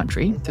facing our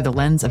country through the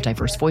lens of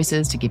diverse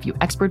voices to give you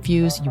expert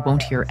views you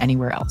won't hear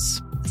anywhere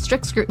else.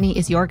 Strict Scrutiny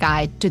is your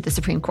guide to the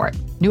Supreme Court.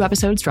 New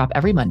episodes drop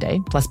every Monday,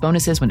 plus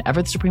bonuses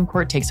whenever the Supreme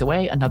Court takes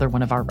away another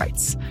one of our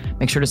rights.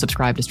 Make sure to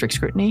subscribe to Strict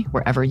Scrutiny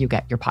wherever you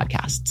get your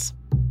podcasts.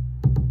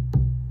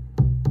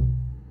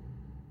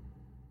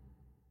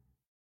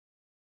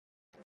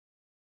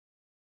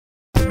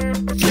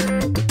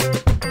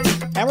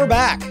 And we're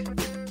back.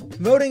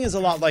 Voting is a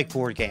lot like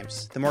board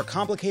games. The more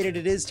complicated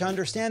it is to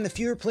understand, the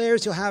fewer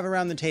players you'll have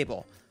around the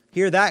table.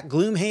 Hear that?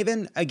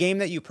 Gloomhaven, a game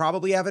that you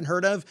probably haven't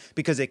heard of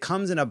because it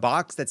comes in a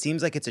box that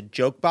seems like it's a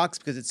joke box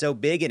because it's so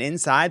big, and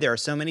inside there are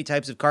so many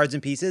types of cards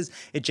and pieces.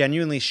 It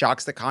genuinely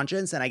shocks the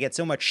conscience, and I get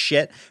so much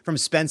shit from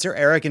Spencer,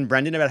 Eric, and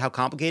Brendan about how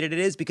complicated it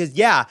is because,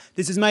 yeah,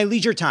 this is my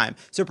leisure time.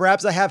 So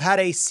perhaps I have had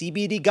a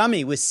CBD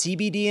gummy with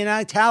CBD in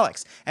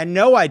italics. And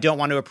no, I don't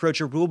want to approach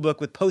a rule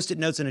book with Post-it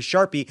notes and a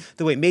Sharpie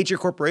the way major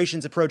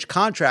corporations approach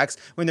contracts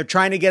when they're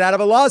trying to get out of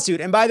a lawsuit.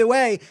 And by the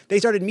way, they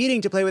started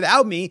meeting to play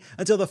without me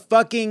until the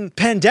fucking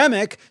pandemic.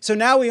 So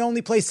now we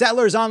only play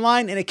Settlers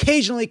Online and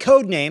occasionally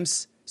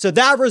Codenames. So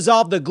that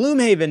resolved the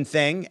Gloomhaven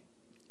thing.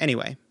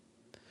 Anyway,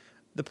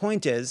 the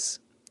point is,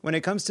 when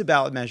it comes to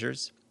ballot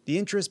measures, the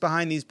interests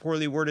behind these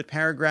poorly worded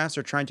paragraphs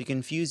are trying to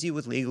confuse you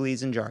with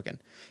legalese and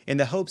jargon, in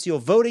the hopes you'll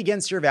vote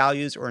against your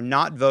values or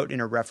not vote in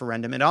a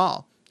referendum at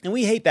all. And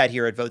we hate that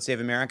here at Vote Save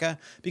America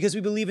because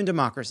we believe in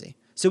democracy.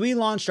 So we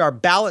launched our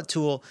ballot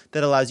tool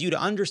that allows you to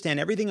understand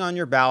everything on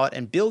your ballot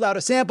and build out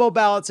a sample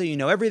ballot so you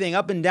know everything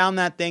up and down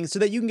that thing so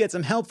that you can get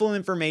some helpful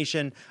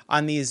information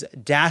on these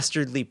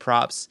dastardly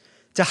props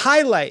to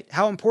highlight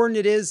how important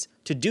it is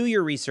to do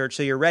your research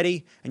so you're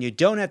ready and you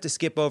don't have to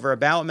skip over a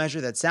ballot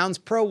measure that sounds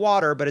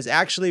pro-water but is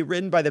actually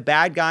written by the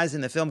bad guys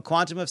in the film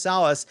Quantum of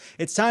Solace.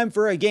 It's time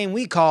for a game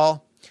we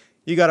call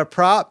You got a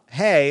prop.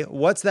 Hey,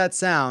 what's that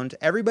sound?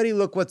 Everybody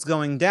look what's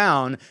going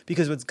down,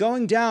 because what's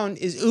going down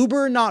is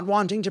Uber not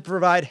wanting to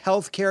provide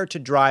health care to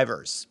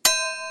drivers.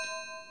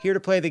 Here to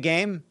play the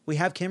game, we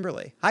have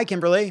Kimberly. Hi,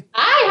 Kimberly.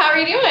 Hi, how are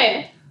you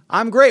doing?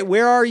 I'm great.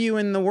 Where are you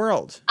in the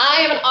world? I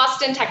am in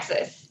Austin,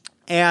 Texas.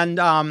 And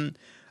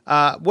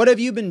what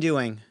have you been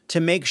doing to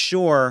make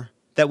sure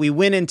that we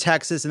win in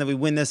Texas and that we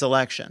win this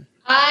election?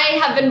 I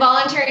have been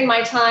volunteering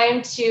my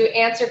time to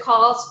answer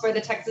calls for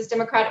the Texas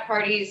Democratic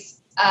Party's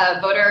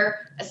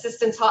voter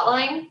assistance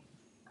hotline.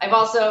 I've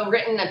also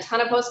written a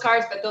ton of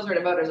postcards, but those were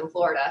to voters in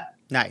Florida.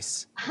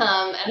 Nice.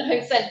 And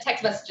I've sent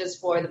text messages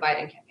for the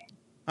Biden campaign.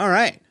 All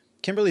right.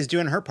 Kimberly's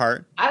doing her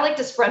part. I like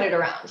to spread it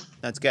around.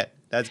 That's good.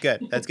 That's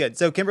good. That's good.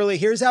 So, Kimberly,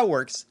 here's how it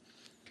works.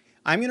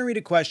 I'm going to read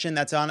a question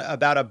that's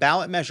about a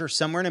ballot measure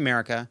somewhere in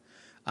America,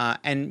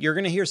 and you're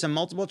going to hear some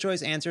multiple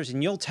choice answers,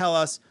 and you'll tell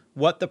us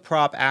what the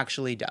prop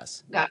actually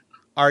does. Got it.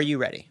 Are you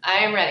ready? I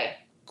am ready.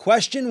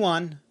 Question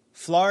 1,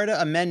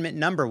 Florida Amendment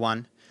number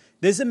 1.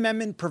 This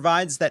amendment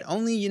provides that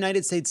only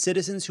United States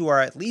citizens who are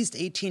at least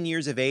 18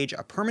 years of age,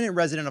 a permanent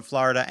resident of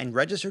Florida, and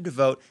registered to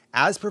vote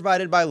as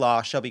provided by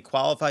law shall be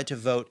qualified to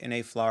vote in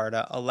a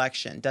Florida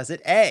election. Does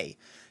it A,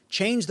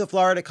 change the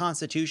Florida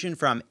Constitution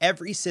from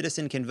every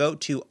citizen can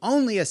vote to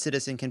only a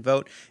citizen can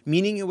vote,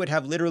 meaning it would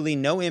have literally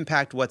no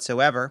impact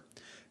whatsoever?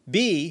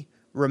 B,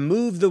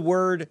 remove the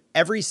word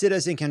every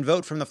citizen can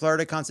vote from the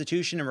Florida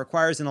Constitution and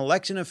requires an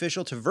election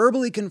official to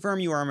verbally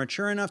confirm you are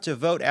mature enough to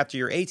vote after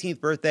your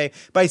 18th birthday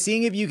by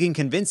seeing if you can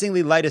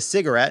convincingly light a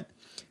cigarette?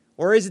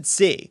 Or is it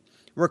C,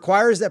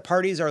 requires that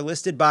parties are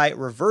listed by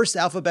reverse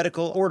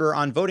alphabetical order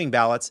on voting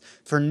ballots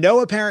for no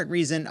apparent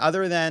reason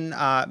other than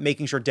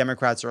making sure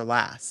Democrats are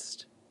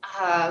last?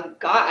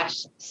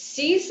 Gosh,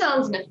 C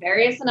sounds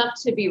nefarious enough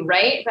to be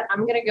right, but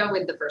I'm going to go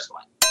with the first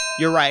one.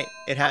 You're right.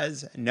 It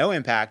has no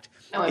impact.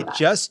 No impact. It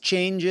just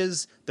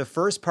changes the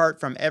first part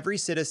from every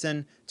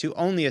citizen to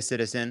only a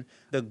citizen.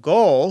 The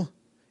goal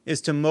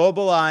is to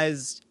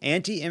mobilize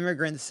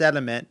anti-immigrant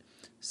sentiment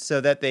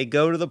so that they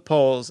go to the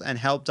polls and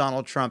help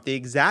Donald Trump. The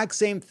exact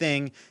same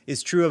thing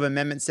is true of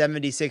Amendment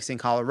 76 in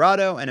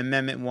Colorado and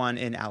Amendment 1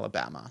 in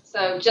Alabama.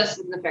 So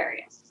just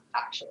nefarious,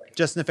 actually.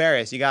 Just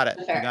nefarious. You got it.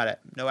 Nefarious. You got it.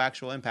 No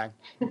actual impact.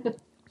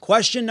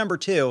 Question number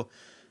 2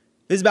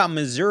 is about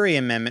Missouri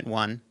Amendment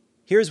 1.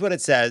 Here's what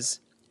it says.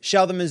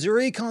 Shall the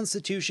Missouri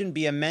Constitution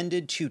be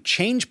amended to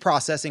change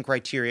process and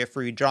criteria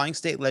for redrawing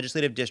state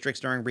legislative districts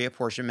during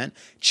reapportionment,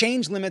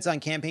 change limits on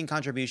campaign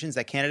contributions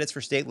that candidates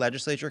for state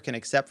legislature can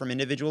accept from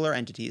individual or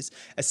entities,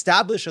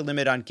 establish a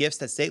limit on gifts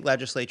that state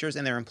legislatures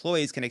and their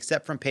employees can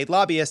accept from paid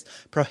lobbyists,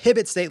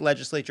 prohibit state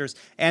legislatures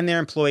and their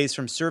employees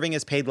from serving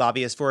as paid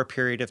lobbyists for a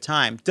period of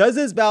time? Does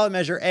this ballot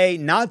measure A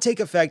not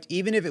take effect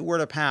even if it were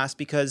to pass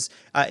because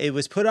it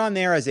was put on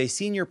there as a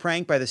senior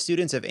prank by the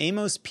students of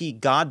Amos P.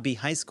 Godby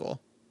High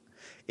School?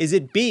 Is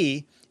it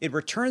B, it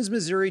returns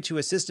Missouri to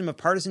a system of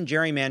partisan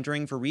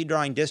gerrymandering for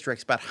redrawing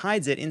districts, but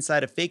hides it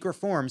inside of fake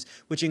reforms,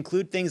 which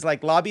include things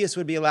like lobbyists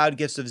would be allowed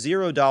gifts of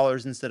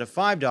 $0 instead of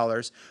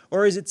 $5?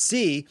 Or is it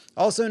C,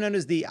 also known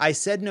as the I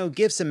Said No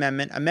Gifts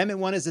Amendment?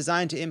 Amendment 1 is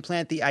designed to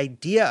implant the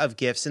idea of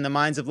gifts in the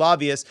minds of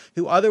lobbyists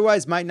who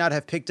otherwise might not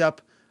have picked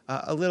up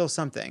a little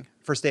something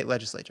for state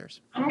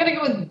legislatures. I'm going to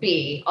go with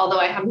B, although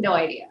I have no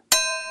idea.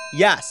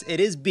 Yes, it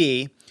is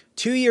B.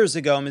 2 years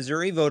ago,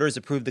 Missouri voters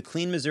approved the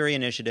Clean Missouri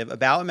Initiative, a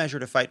ballot measure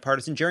to fight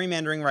partisan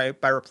gerrymandering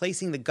by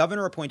replacing the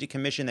governor-appointed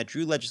commission that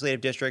drew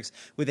legislative districts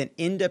with an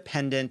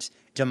independent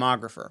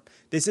demographer.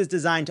 This is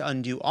designed to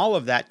undo all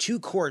of that. 2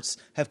 courts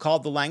have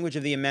called the language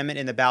of the amendment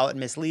in the ballot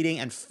misleading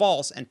and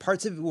false, and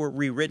parts of it were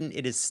rewritten.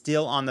 It is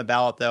still on the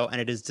ballot, though, and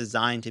it is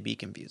designed to be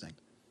confusing.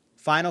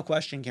 Final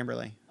question,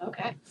 Kimberly.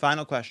 Okay.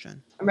 Final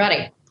question. I'm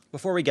ready.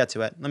 Before we get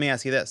to it, let me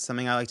ask you this,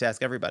 something I like to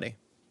ask everybody.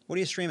 What are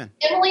you streaming?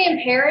 Emily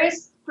in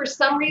Paris. For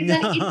some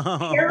reason, No.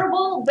 It's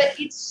terrible, but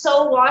it's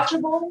so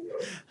watchable.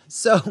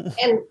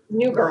 And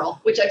New Girl,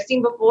 which I've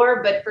seen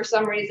before, but for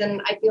some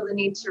reason, I feel the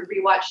need to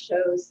rewatch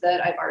shows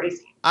that I've already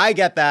seen. I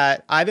get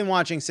that. I've been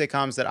watching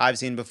sitcoms that I've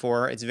seen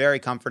before. It's very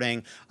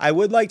comforting. I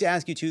would like to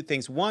ask you 2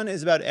 things. One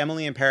is about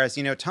Emily in Paris.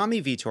 You know,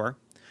 Tommy Vitor,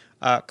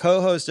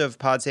 co-host of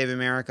Pod Save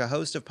America,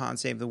 host of Pod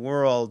Save the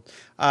World,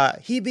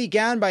 he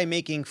began by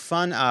making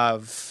fun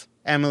of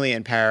Emily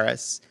in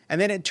Paris.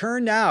 And then it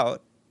turned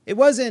out it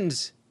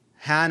wasn't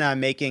Hannah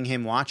making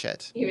him watch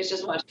it. He was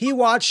just watching. He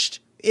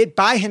watched it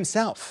by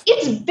himself.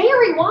 It's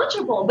very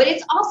watchable, but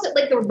it's also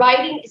like the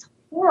writing is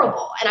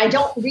horrible. And I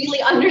don't really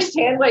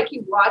understand why I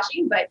keep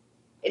watching, but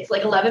it's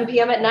like 11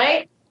 p.m. at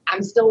night.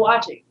 I'm still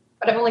watching,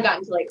 but I've only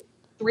gotten to like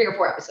 3 or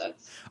 4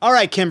 episodes. All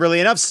right, Kimberly,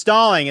 enough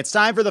stalling. It's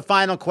time for the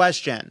final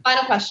question.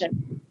 Final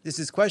question. This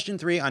is question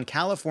 3 on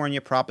California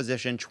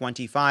Proposition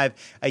 25.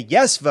 A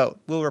yes vote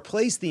will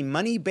replace the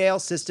money bail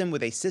system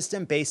with a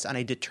system based on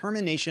a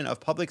determination of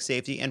public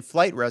safety and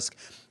flight risk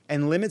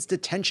and limits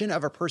detention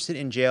of a person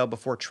in jail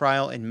before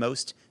trial in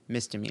most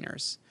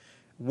misdemeanors.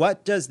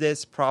 What does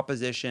this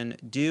proposition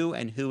do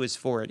and who is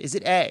for it? Is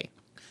it A,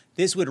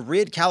 this would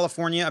rid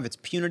California of its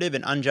punitive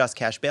and unjust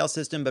cash bail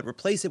system, but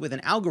replace it with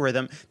an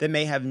algorithm that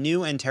may have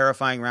new and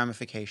terrifying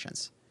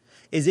ramifications?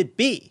 Is it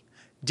B,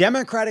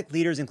 Democratic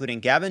leaders, including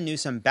Gavin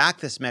Newsom, back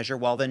this measure,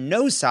 while the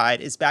no side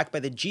is backed by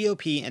the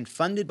GOP and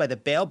funded by the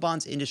bail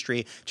bonds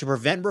industry to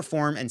prevent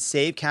reform and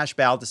save cash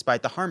bail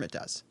despite the harm it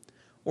does?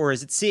 Or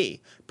is it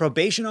C,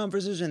 probation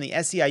officers and the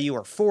SEIU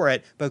are for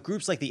it, but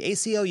groups like the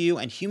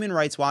ACLU and Human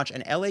Rights Watch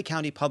and LA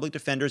County public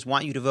defenders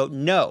want you to vote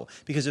no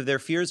because of their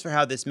fears for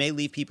how this may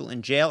leave people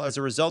in jail as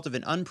a result of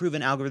an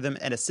unproven algorithm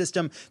and a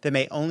system that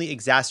may only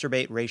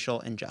exacerbate racial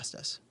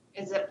injustice?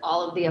 Is it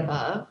all of the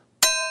above?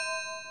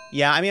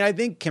 Yeah, I mean, I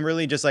think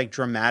Kimberly just like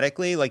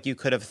dramatically, like you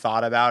could have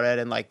thought about it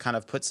and like kind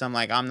of put some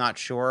like, I'm not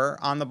sure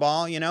on the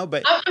ball, you know,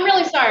 but I'm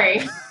really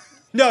sorry.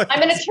 No,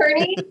 I'm an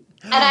attorney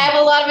and I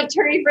have a lot of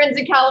attorney friends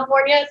in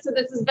California. So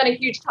this has been a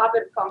huge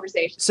topic of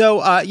conversation.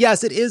 So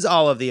yes, it is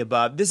all of the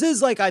above. This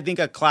is like, I think,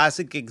 a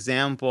classic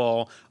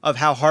example of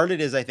how hard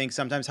it is. I think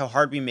sometimes how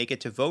hard we make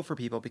it to vote for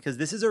people, because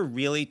this is a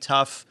really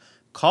tough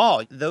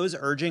call. Those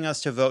urging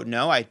us to vote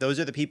no, those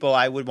are the people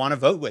I would want to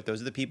vote with.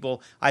 Those are the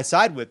people I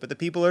side with. But the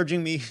people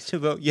urging me to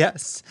vote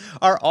yes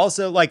are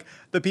also like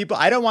the people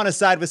I don't want to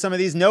side with. Some of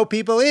these no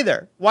people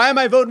either. Why am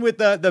I voting with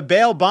the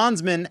bail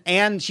bondsman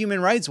and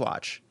Human Rights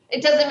Watch?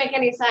 It doesn't make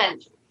any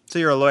sense. So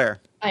you're a lawyer.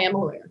 I am a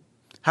lawyer.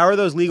 How are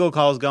those legal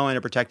calls going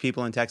to protect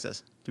people in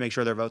Texas to make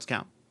sure their votes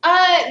count?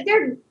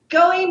 They're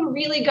going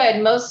really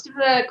good. Most of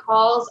the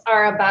calls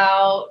are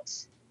about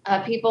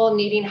people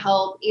needing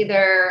help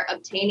either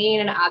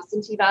obtaining an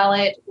absentee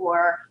ballot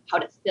or how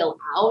to fill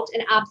out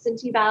an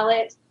absentee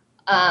ballot.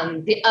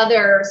 The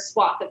other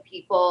swath of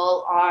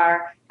people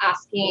are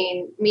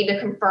asking me to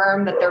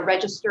confirm that they're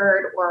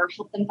registered or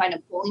help them find a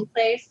polling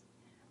place.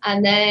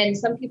 And then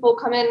some people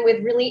come in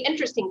with really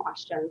interesting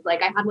questions.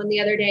 Like I had one the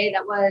other day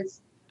that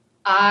was,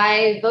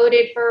 I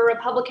voted for a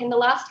Republican the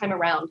last time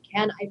around.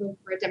 Can I vote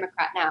for a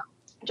Democrat now?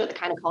 Which are the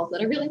kind of calls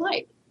that I really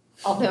like,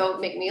 although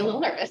make me a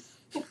little nervous.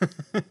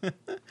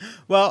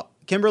 Well,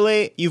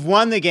 Kimberly, you've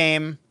won the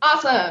game.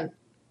 Awesome.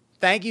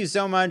 Thank you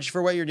so much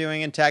for what you're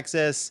doing in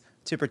Texas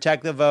to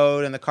protect the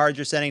vote and the cards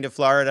you're sending to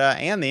Florida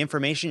and the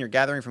information you're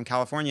gathering from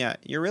California.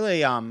 You're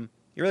really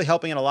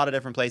helping in a lot of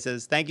different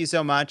places. Thank you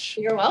so much.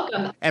 You're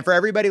welcome. And for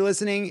everybody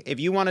listening,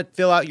 if you want to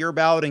fill out your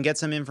ballot and get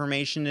some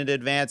information in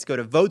advance, go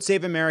to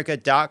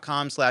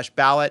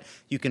votesaveamerica.com/ballot.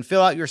 You can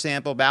fill out your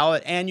sample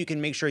ballot and you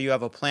can make sure you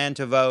have a plan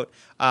to vote.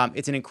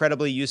 It's an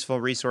incredibly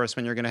useful resource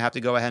when you're going to have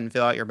to go ahead and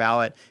fill out your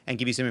ballot and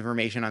give you some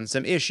information on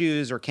some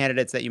issues or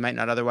candidates that you might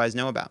not otherwise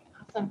know about.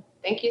 Awesome.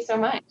 Thank you so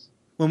much.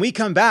 When we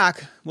come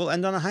back, we'll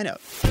end on a high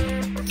note.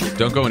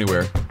 Don't go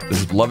anywhere.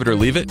 This is Love It or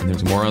Leave It, and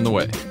there's more on the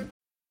way.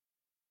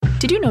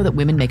 Did you know that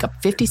women make up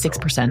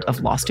 56% of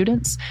law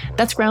students?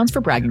 That's grounds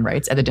for bragging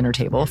rights at a dinner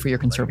table for your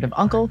conservative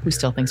uncle who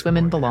still thinks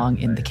women belong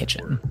in the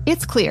kitchen.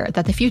 It's clear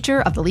that the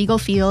future of the legal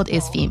field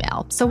is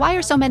female. So why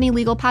are so many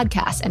legal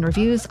podcasts and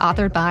reviews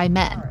authored by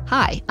men?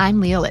 Hi, I'm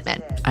Leah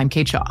Littman. I'm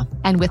Kate Shaw.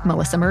 And with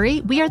Melissa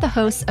Murray, we are the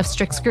hosts of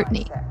Strict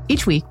Scrutiny.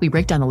 Each week, we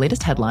break down the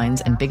latest headlines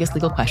and biggest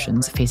legal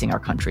questions facing our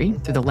country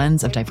through the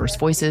lens of diverse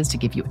voices to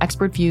give you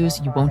expert views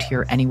you won't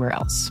hear anywhere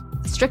else.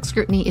 Strict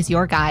Scrutiny is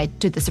your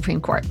guide to the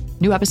Supreme Court.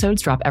 New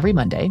episodes drop every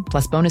Monday,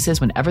 plus bonuses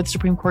whenever the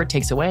Supreme Court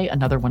takes away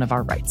another one of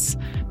our rights.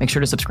 Make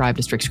sure to subscribe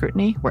to Strict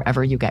Scrutiny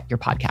wherever you get your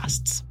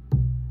podcasts.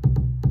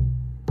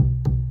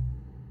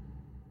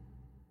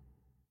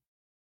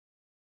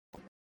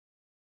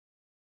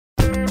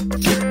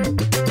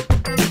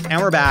 And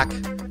we're back.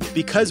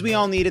 Because we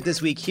all need it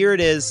this week, here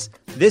it is.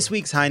 This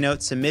week's high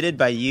note submitted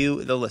by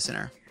you, the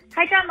listener.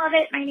 Hi, John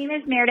Lovett. My name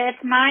is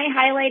Meredith. My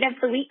highlight of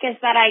the week is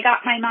that I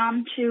got my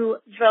mom to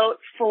vote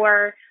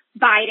for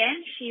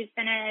Biden. She's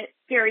been a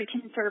very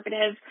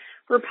conservative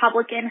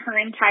Republican her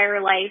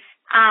entire life.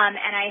 And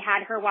I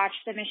had her watch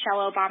the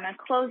Michelle Obama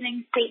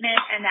closing statement,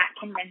 and that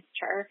convinced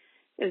her.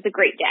 It was a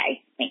great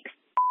day. Thanks.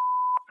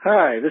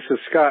 Hi, this is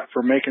Scott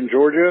from Macon,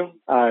 Georgia.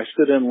 I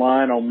stood in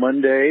line on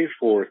Monday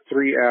for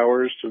 3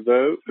 hours to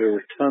vote. There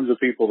were tons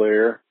of people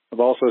there. I've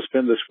also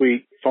spent this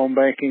week phone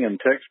banking and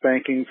text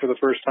banking for the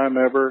first time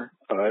ever.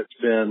 It's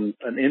been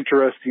an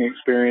interesting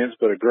experience,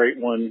 but a great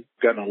one.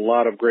 Gotten a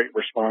lot of great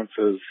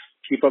responses.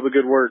 Keep up the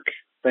good work.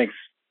 Thanks.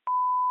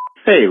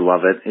 Hey,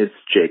 love it. It's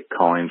Jake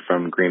calling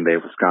from Green Bay,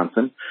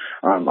 Wisconsin.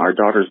 Our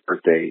daughter's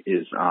birthday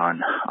is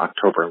on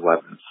October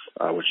 11th,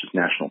 which is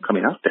National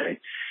Coming Out Day.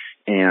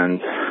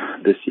 And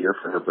this year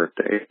for her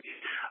birthday,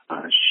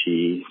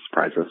 she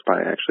surprised us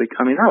by actually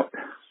coming out.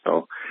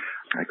 So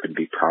I couldn't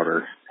be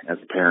prouder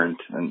as a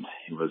parent, and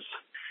it was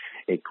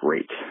a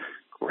great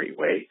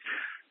way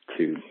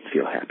to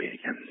feel happy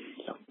again.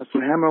 So that's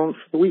my hammer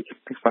for the week.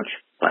 Thanks much.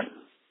 Bye.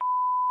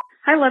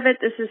 Hi, Love It.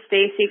 This is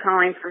Stacy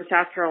calling from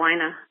South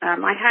Carolina.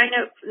 My high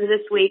note for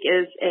this week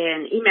is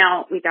an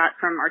email we got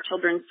from our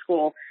children's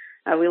school.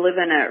 We live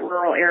in a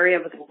rural area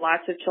with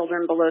lots of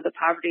children below the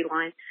poverty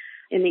line.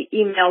 And the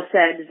email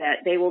said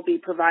that they will be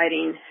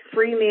providing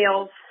free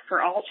meals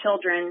for all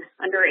children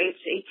under age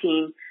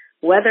 18,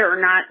 whether or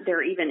not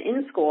they're even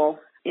in school,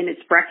 and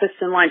it's breakfast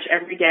and lunch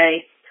every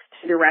day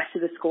to the rest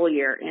of the school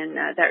year. And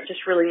that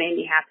just really made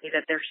me happy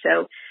that they're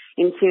so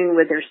in tune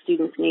with their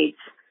students' needs.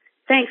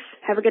 Thanks.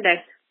 Have a good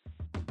day.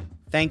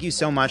 Thank you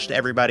so much to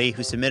everybody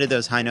who submitted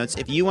those high notes.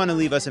 If you want to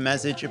leave us a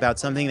message about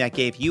something that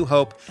gave you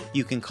hope,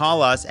 you can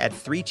call us at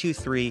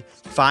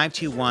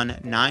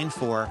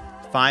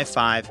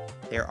 323-521-9455.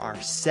 There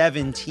are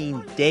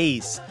 17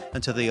 days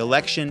until the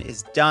election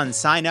is done.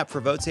 Sign up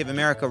for Vote Save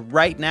America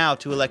right now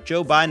to elect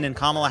Joe Biden and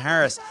Kamala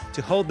Harris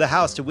to hold the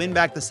House, to win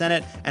back the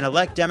Senate, and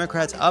elect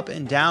Democrats up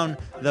and down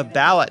the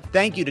ballot.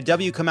 Thank you to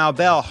W. Kamau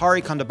Bell,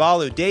 Hari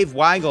Kondabalu, Dave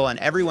Weigel, and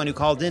everyone who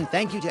called in.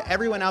 Thank you to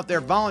everyone out there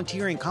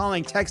volunteering,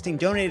 calling, texting,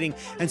 donating,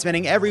 and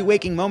spending every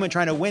waking moment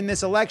trying to win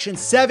this election.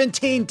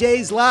 17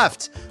 days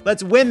left.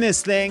 Let's win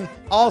this thing.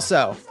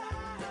 Also,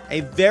 a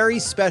very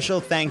special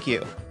thank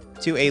you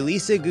to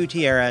Elisa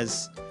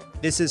Gutierrez.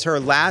 This is her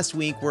last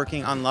week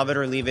working on Love It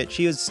or Leave It.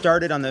 She was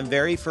started on the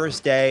very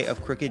first day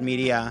of Crooked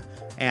Media,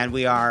 and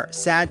we are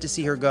sad to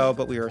see her go,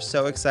 but we are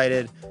so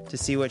excited to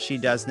see what she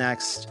does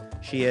next.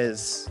 She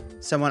is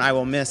someone I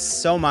will miss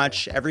so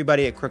much.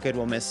 Everybody at Crooked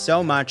will miss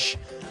so much.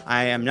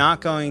 I am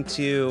not going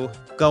to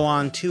go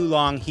on too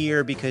long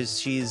here because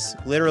she's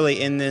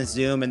literally in this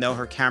Zoom, and though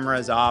her camera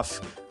is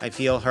off, I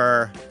feel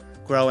her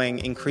growing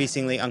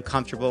increasingly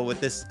uncomfortable with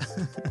this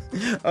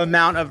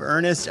amount of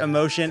earnest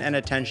emotion and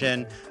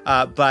attention.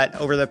 But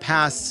over the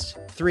past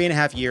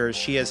 3.5 years,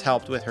 she has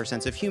helped with her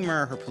sense of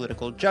humor, her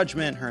political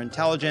judgment, her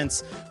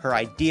intelligence, her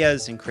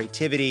ideas and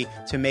creativity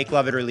to make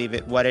Love It or Leave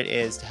It what it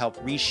is, to help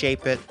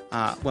reshape it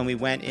when we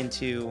went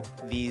into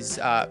these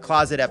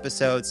closet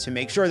episodes, to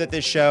make sure that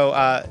this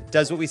show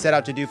does what we set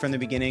out to do from the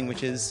beginning,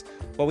 which is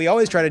what we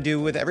always try to do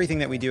with everything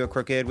that we do at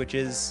Crooked, which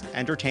is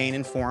entertain,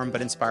 inform,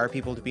 but inspire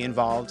people to be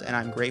involved. And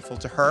I'm grateful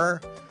to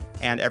her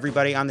and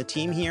everybody on the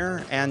team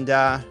here. And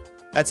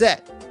that's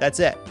it. That's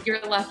it. You're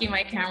lucky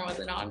my camera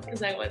wasn't on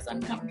because I was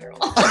uncomfortable.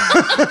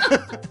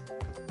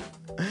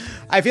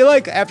 I feel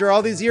like after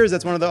all these years,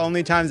 that's one of the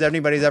only times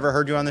anybody's ever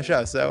heard you on the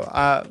show. So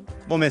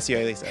we'll miss you,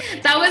 Elisa.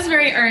 That was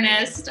very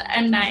earnest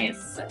and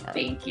nice.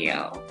 Thank you.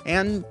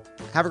 And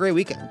have a great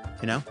weekend,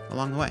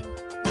 along the way.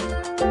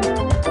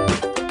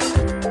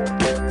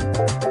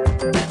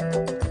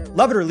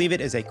 Love It or Leave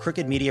It is a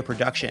Crooked Media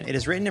production. It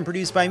is written and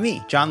produced by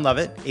me, John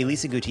Lovett,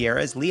 Elisa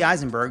Gutierrez, Lee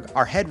Eisenberg,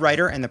 our head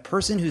writer and the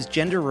person whose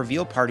gender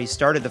reveal party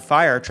started the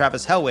fire,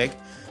 Travis Helwig.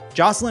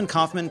 Jocelyn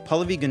Kaufman,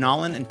 Pallavi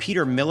Gunalan, and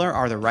Peter Miller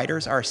are the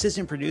writers. Our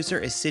assistant producer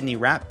is Sydney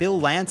Rapp. Bill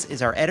Lance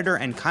is our editor,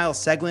 and Kyle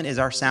Seglin is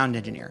our sound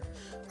engineer.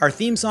 Our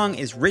theme song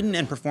is written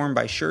and performed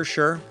by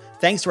Sure.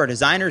 Thanks to our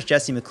designers,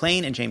 Jesse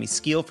McLean and Jamie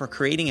Skeel, for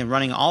creating and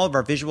running all of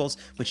our visuals,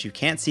 which you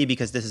can't see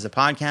because this is a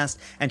podcast,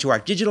 and to our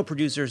digital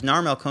producers,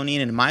 Nar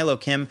Melkonian and Milo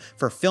Kim,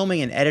 for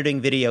filming and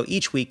editing video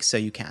each week so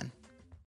you can.